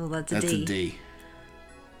 Oh, that's a That's D. a D.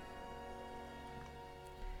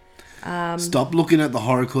 Stop looking at the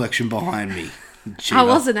horror collection behind me. Cheater. I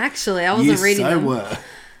wasn't actually. I wasn't reading them. You were.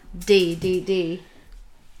 D.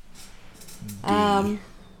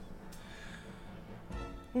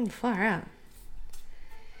 Far out.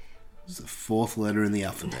 It's the 4th letter in the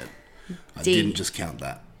alphabet. I D. didn't just count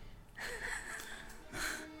that.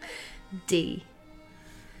 D.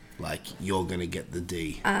 Like, you're gonna get the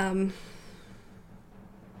D.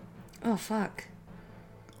 Oh, fuck.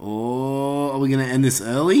 Or are we gonna end this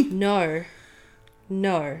early? No.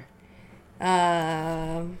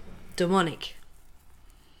 Demonic.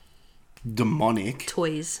 Demonic?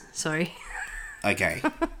 Toys. Sorry. Okay.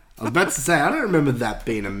 I was about to say, I don't remember that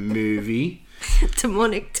being a movie.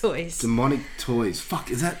 Demonic toys. Demonic toys. Fuck,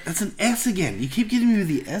 that's an S again. You keep getting me with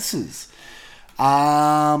the S's.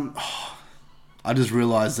 I just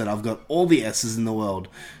realised that I've got all the S's in the world.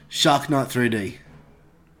 Shark Night 3D.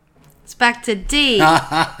 It's back to D.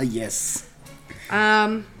 Yes.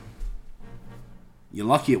 You're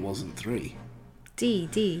lucky it wasn't 3.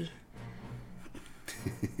 D.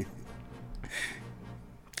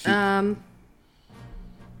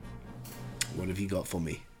 What have you got for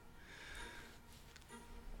me?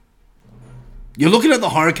 You're looking at the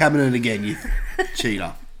horror cabinet again, you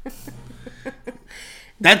cheater.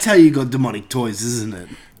 That's how you got demonic toys, isn't it?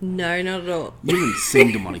 No, not at all. You haven't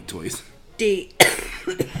seen demonic toys. D.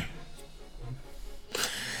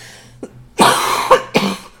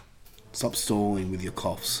 Stop stalling with your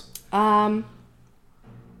coughs.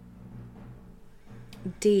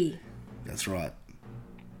 D. That's right.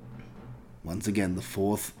 Once again, the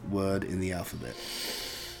 4th word in the alphabet.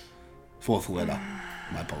 4th letter.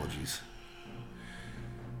 My apologies.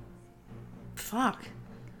 Fuck.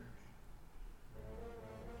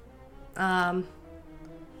 Are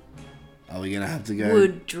we gonna have to go?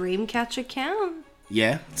 Would Dreamcatcher count?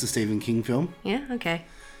 Yeah, it's a Stephen King film. Yeah, okay.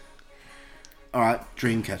 Alright,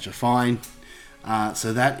 Dreamcatcher, fine.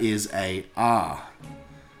 So that is a R.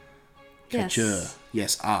 Catcher.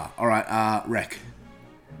 Yes, R. Alright, Wreck.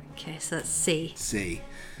 Okay, so that's C. C.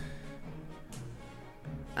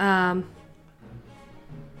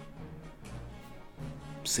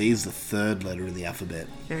 C is the 3rd letter in the alphabet.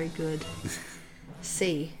 Very good.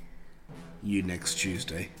 C. You next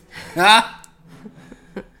Tuesday.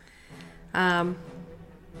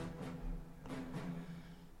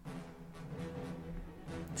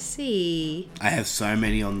 C. I have so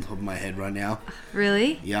many on top of my head right now.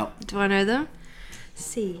 Really? Yep. Do I know them?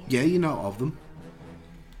 C. Yeah, you know of them.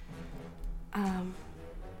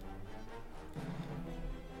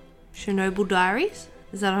 Chernobyl Diaries?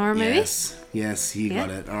 Is that a horror movie? Yes, you got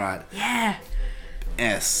it. Alright. Yeah.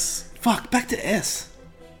 S. Fuck, back to S.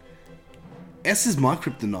 S is my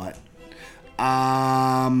kryptonite.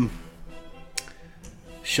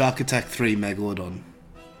 Shark Attack 3 Megalodon.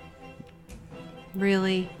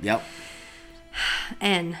 Really? Yep.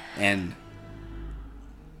 N.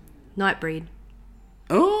 Nightbreed.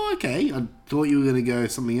 Oh, okay. I thought you were going to go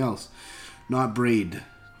something else. Nightbreed.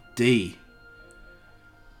 D.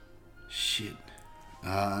 Shit.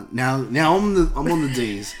 Now I'm on the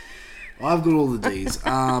D's. I've got all the D's.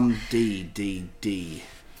 D.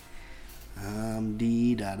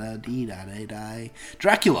 D da da D da da da.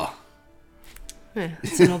 Dracula. Yeah,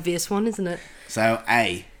 it's an obvious one, isn't it? So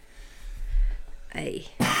A.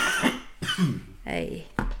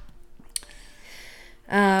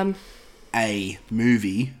 A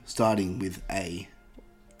movie starting with A.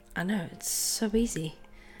 I know, it's so easy.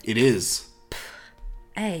 It is.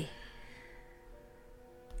 A.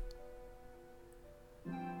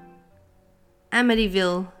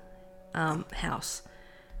 Amityville house.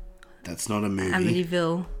 That's not a movie.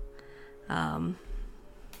 Amityville.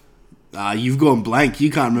 You've gone blank. You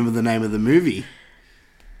can't remember the name of the movie.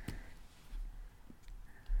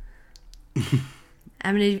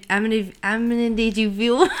 Amityville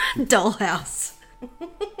Dollhouse.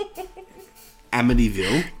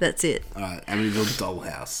 Amityville. That's it. Alright, Amityville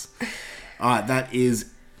Dollhouse. Alright, that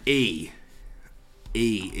is E.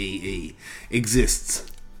 E. Exists.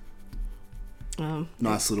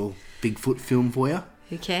 Nice little Bigfoot film for you.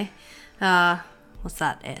 Okay. What's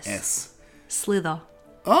that? S. S. Slither.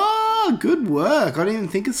 Oh, good work. I didn't even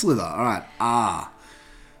think of Slither. Alright, R.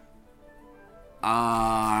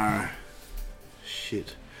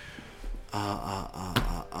 Shit.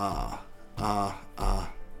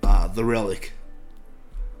 The Relic.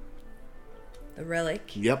 The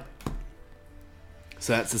Relic. Yep.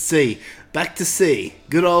 So that's a C. Back to C.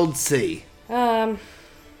 Good old C.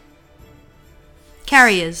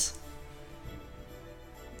 Carriers.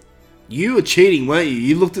 You were cheating, weren't you?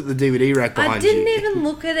 You looked at the DVD rack behind you. I didn't even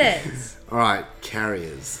look at it. Alright,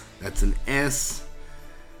 Carriers. That's an S.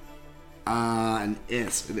 An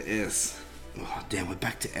S with an S. Oh, damn, we're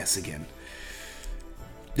back to S again.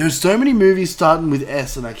 There's so many movies starting with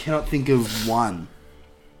S, and I cannot think of one.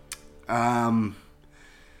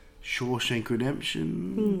 Shawshank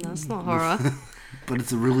Redemption. That's not horror. But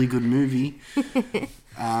it's a really good movie.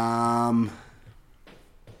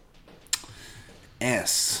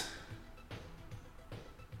 S.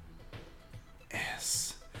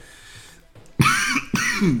 S.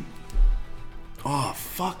 Oh,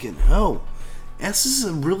 fucking hell. S is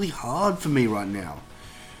really hard for me right now.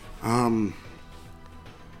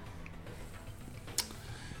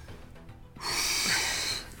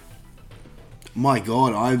 My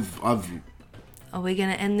God, I've Are we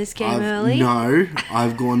gonna end this game early? No,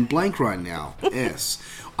 I've gone blank right now. S.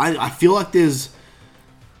 I feel like there's.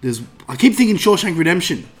 I keep thinking Shawshank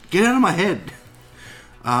Redemption. Get out of my head.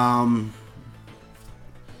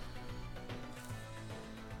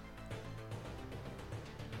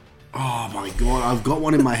 Oh my God, I've got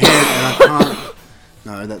one in my head and I can't.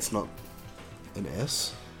 No, that's not an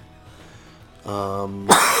S.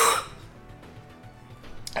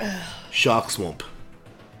 Shark Swamp.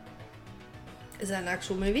 Is that an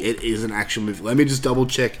actual movie? It is an actual movie. Let me just double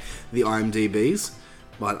check the IMDb's,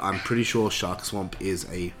 but I'm pretty sure Shark Swamp is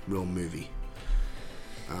a real movie.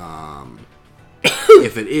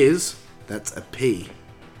 If it is, that's a P.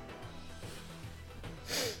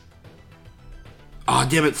 Oh,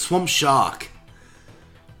 damn it, Swamp Shark.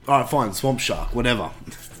 Alright, fine, Swamp Shark, whatever.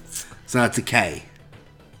 So that's a K.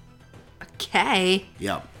 A K?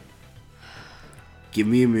 Yep. Give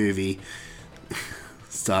me a movie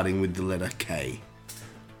starting with the letter K.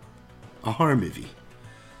 A horror movie.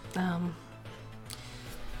 Oh,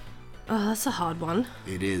 that's a hard one.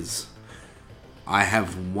 It is. I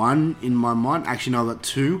have one in my mind. Actually, no, I've got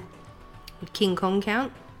two. Would King Kong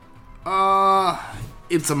count?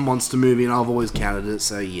 It's a monster movie and I've always counted it,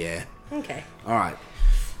 so yeah. Okay. Alright.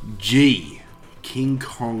 G. King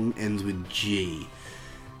Kong ends with G.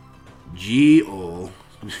 G or...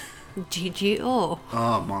 GG or?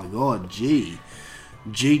 Oh my God, G.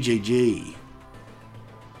 G.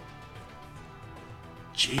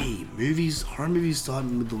 G. Movies, horror movies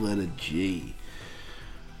starting with the letter G.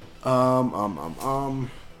 I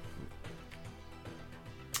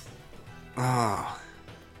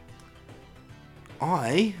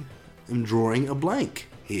am drawing a blank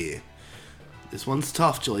here. This one's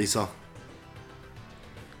tough, Jaleesa.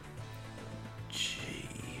 G.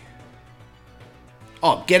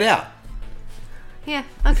 Oh, Get Out. Yeah,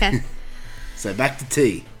 okay. So back to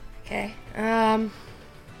T. Okay.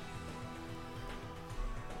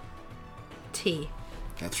 T.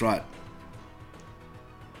 That's right.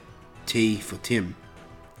 T for Tim.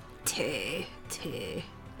 T.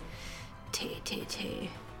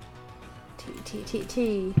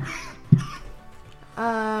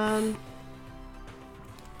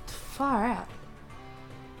 Far out.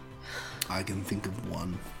 I can think of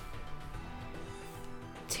one.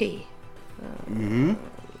 T.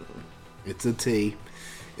 It's a T.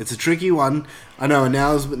 It's a tricky one. I know, and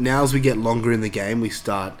now as we get longer in the game, we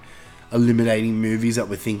start eliminating movies that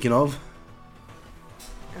we're thinking of.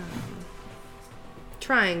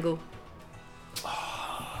 Triangle.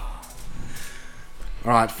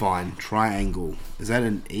 Alright, fine. Triangle. Is that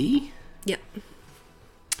an E? Yep.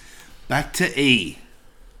 Back to E.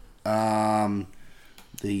 The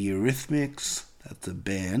Eurythmics. That's a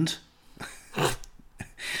band.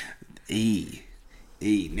 E.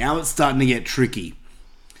 Now it's starting to get tricky.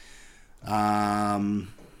 And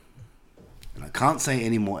I can't say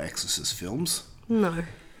any more Exorcist films. No.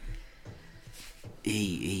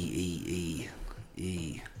 E.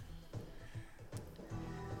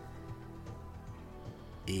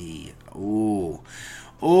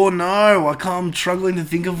 Oh no! I'm struggling to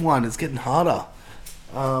think of one. It's getting harder.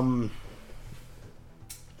 Damn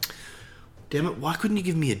it! Why couldn't you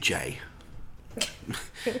give me a J?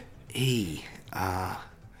 E.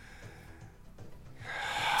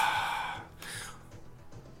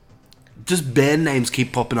 Just band names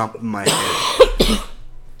keep popping up in my head.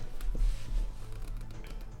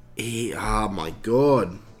 E. Oh my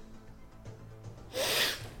God.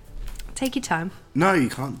 Take your time. No, you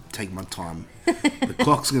can't take my time. The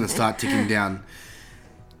clock's going to start ticking down.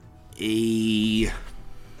 E.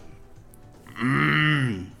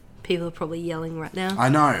 People are probably yelling right now. I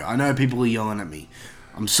know people are yelling at me.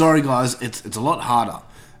 I'm sorry, guys. It's a lot harder.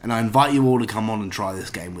 And I invite you all to come on and try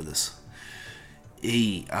this game with us.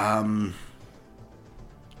 E.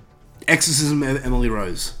 Exorcism of Emily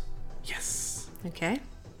Rose. Yes. Okay.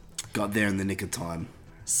 Got there in the nick of time.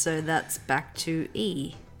 So that's back to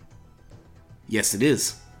E. Yes, it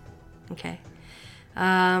is. Okay.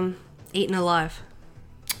 Eaten alive.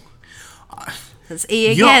 That's E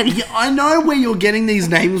again. I know where you're getting these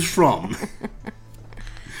names from.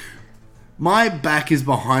 My back is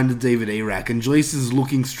behind the DVD rack, and Jaleesa is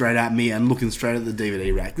looking straight at me and looking straight at the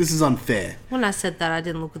DVD rack. This is unfair. When I said that, I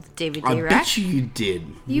didn't look at the DVD I rack. bet you did.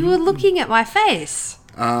 You were looking at my face.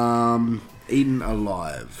 Eaten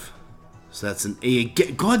alive. So that's an E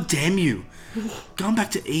again. God damn you. Going back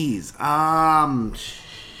to E's.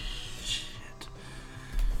 Shit.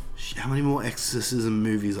 How many more exorcism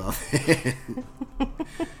movies are there?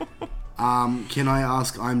 Can I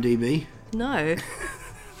ask IMDb? No.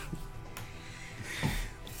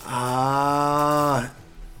 Oh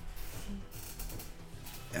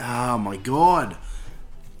my god.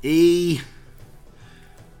 E.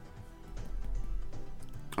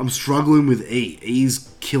 I'm struggling with E.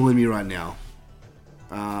 E's killing me right now.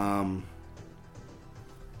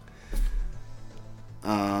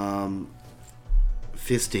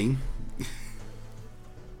 Fisting.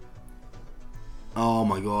 Oh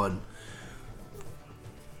my god.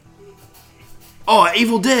 Oh,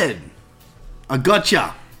 Evil Dead. I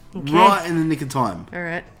gotcha. Okay. Right in the nick of time.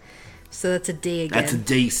 Alright. So that's a D again. That's a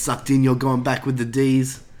D sucked in. You're going back with the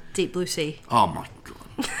D's. Deep Blue Sea. Oh my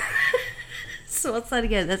god. So what's that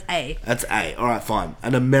again? That's A. That's A. Alright, fine.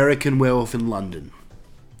 An American Werewolf in London.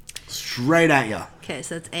 Straight at ya. Okay,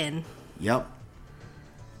 so that's N. Yep.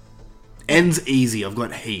 N's easy. I've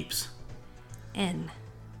got heaps. N.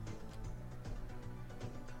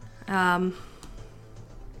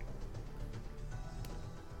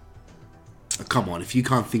 Come on, if you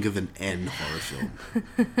can't think of an N horror film.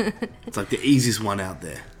 It's like the easiest one out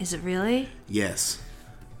there. Is it really? Yes.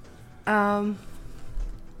 N.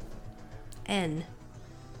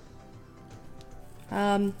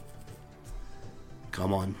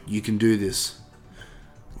 Come on, you can do this.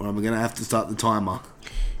 Or I'm going to have to start the timer.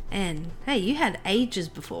 N. Hey, you had ages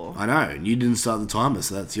before. I know, and you didn't start the timer,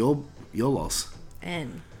 so that's your loss.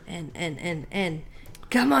 N.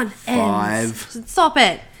 Come on, 5. N's. Stop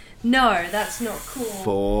it. No, that's not cool.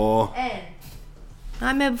 4. N.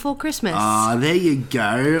 Nightmare Before Christmas. There you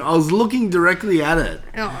go. I was looking directly at it.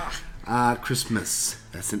 Oh. Christmas.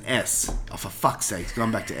 That's an S. Oh, for fuck's sake,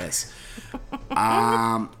 going back to S.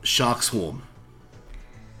 Shark Swarm.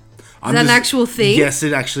 Is that an actual thing? Yes,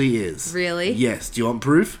 it actually is. Really? Yes. Do you want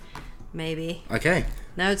proof? Maybe. Okay.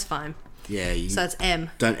 No, it's fine. Yeah. So it's M.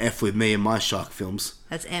 Don't F with me and my shark films.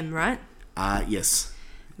 That's M, right? Yes.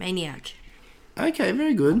 Maniac. Okay,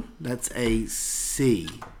 very good. That's a C.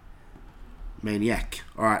 Maniac.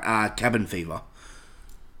 Alright, Cabin Fever.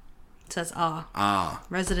 So that's R. R.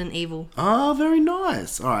 Resident Evil. Oh, very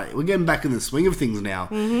nice. Alright, we're getting back in the swing of things now.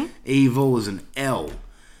 Mm-hmm. Evil is an L.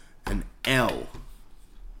 An L.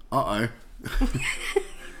 Uh-oh.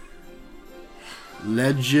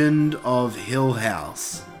 Legend of Hill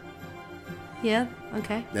House. Yeah,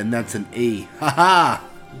 okay. Then that's an E. Ha-ha!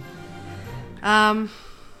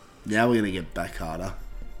 Now we're going to get back harder.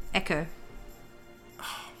 Echo.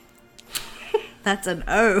 That's an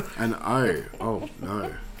O. An O. Oh,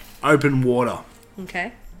 no. Open water.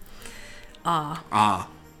 Okay. R. R.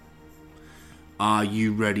 Are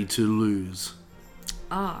you ready to lose?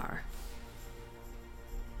 R.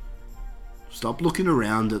 Stop looking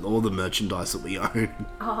around at all the merchandise that we own.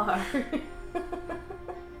 R.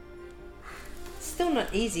 Still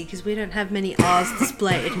not easy because we don't have many R's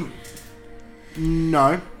displayed.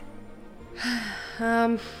 No.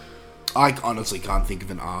 I honestly can't think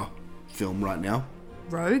of an R film right now.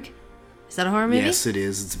 Rogue? Is that a horror movie? Yes, it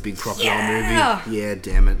is. It's a big crocodile movie. Yeah,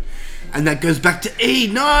 damn it. And that goes back to E.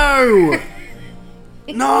 No!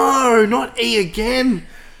 No, not E again.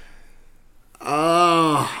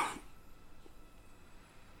 I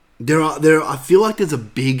feel like there's a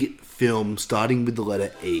big film starting with the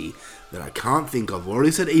letter E that I can't think of. I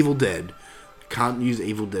already said Evil Dead. I can't use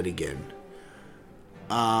Evil Dead again.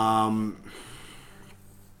 Oh.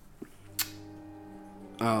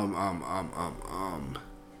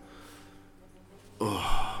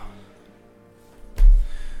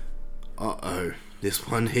 Uh-oh. This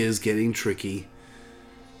one here is getting tricky.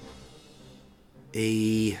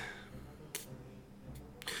 E.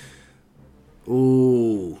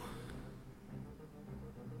 Ooh.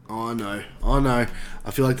 Oh no. Oh no.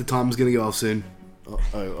 I feel like the time's gonna go off soon.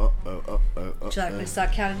 Uh-oh. Would you like me to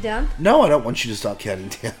start counting down? No, I don't want you to start counting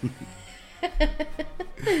down.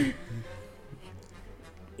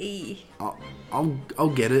 E. I'll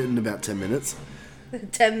get it in about 10 minutes.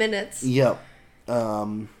 10 minutes? Yep.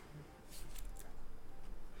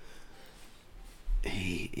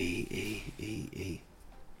 E. E.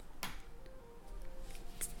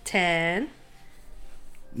 10.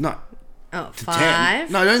 No. Oh, To 5.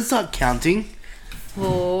 10. No, don't start counting.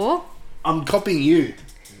 4. I'm copying you.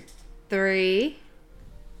 3.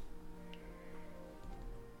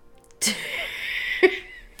 2.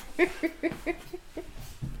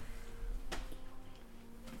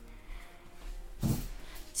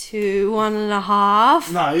 2,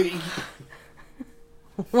 1.5. No.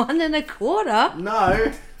 1 1/4.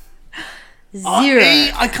 No. 0.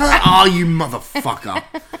 I can't. Oh, you motherfucker.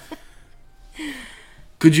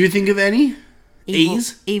 Could you think of any?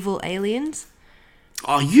 E's? Evil aliens.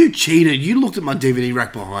 Oh, you cheated. You looked at my DVD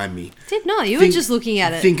rack behind me. Did not. You were just looking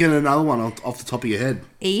at it. Thinking another one off the top of your head.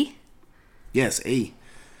 E. Yes, E.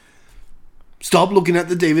 Stop looking at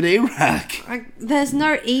the DVD rack. There's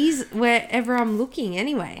no E's wherever I'm looking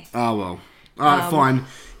anyway. Oh, well. Alright, fine.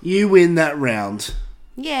 You win that round.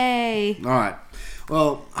 Yay. Alright.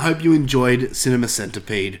 Well, I hope you enjoyed Cinema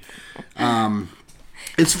Centipede.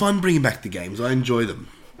 It's fun bringing back the games. I enjoy them.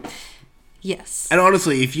 Yes. And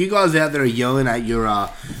honestly, if you guys out there are yelling at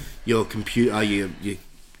your computer,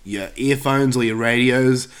 your earphones or your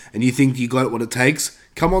radios, and you think you got what it takes,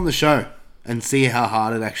 come on the show and see how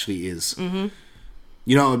hard it actually is. Mm-hmm.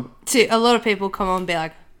 You know, See, a lot of people come on and be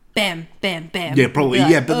like, bam, bam, bam. yeah, probably, Be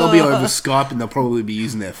like, yeah, but they'll be over Skype and they'll probably be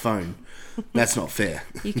using their phone. That's not fair.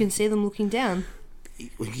 You can see them looking down.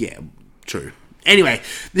 Yeah, true. Anyway,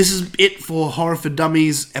 this is it for Horror for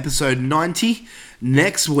Dummies episode 90.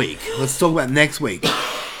 Next week, let's talk about next week.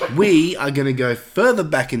 We are going to go further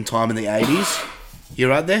back in time in the 80s. You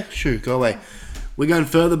right there? Shoo, go away. We're going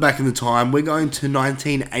further back in the time. We're going to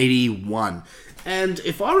 1981. And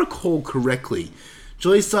if I recall correctly,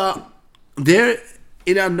 Jaleesa, there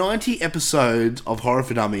in our 90 episodes of Horror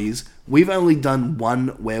for Dummies, we've only done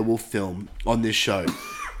one werewolf film on this show.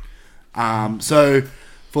 So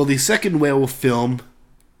for the second werewolf film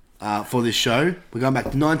for this show, we're going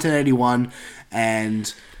back to 1981,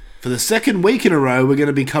 and for the second week in a row, we're going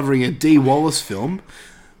to be covering a Dee Wallace film.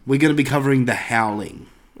 We're going to be covering The Howling.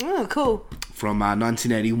 Oh, cool. From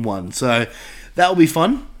 1981. So that'll be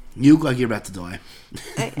fun. You look like you're about to die.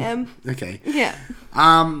 I am. Okay. Yeah.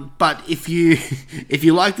 But if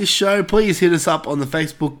you like this show, please hit us up on the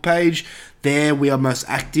Facebook page. There we are most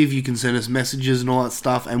active. You can send us messages and all that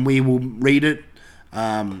stuff, and we will read it.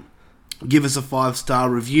 Give us a 5-star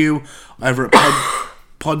review over at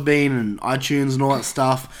Podbean and iTunes and all that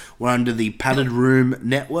stuff. We're under the Padded Room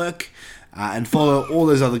Network, and follow all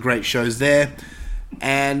those other great shows there.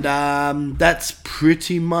 And that's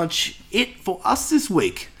pretty much it for us this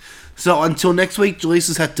week. So until next week,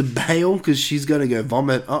 Jaleesa's had to bail because she's going to go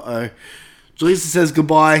vomit. Uh-oh. Jaleesa says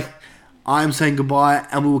goodbye. I'm saying goodbye,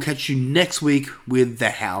 and we will catch you next week with The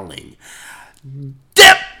Howling.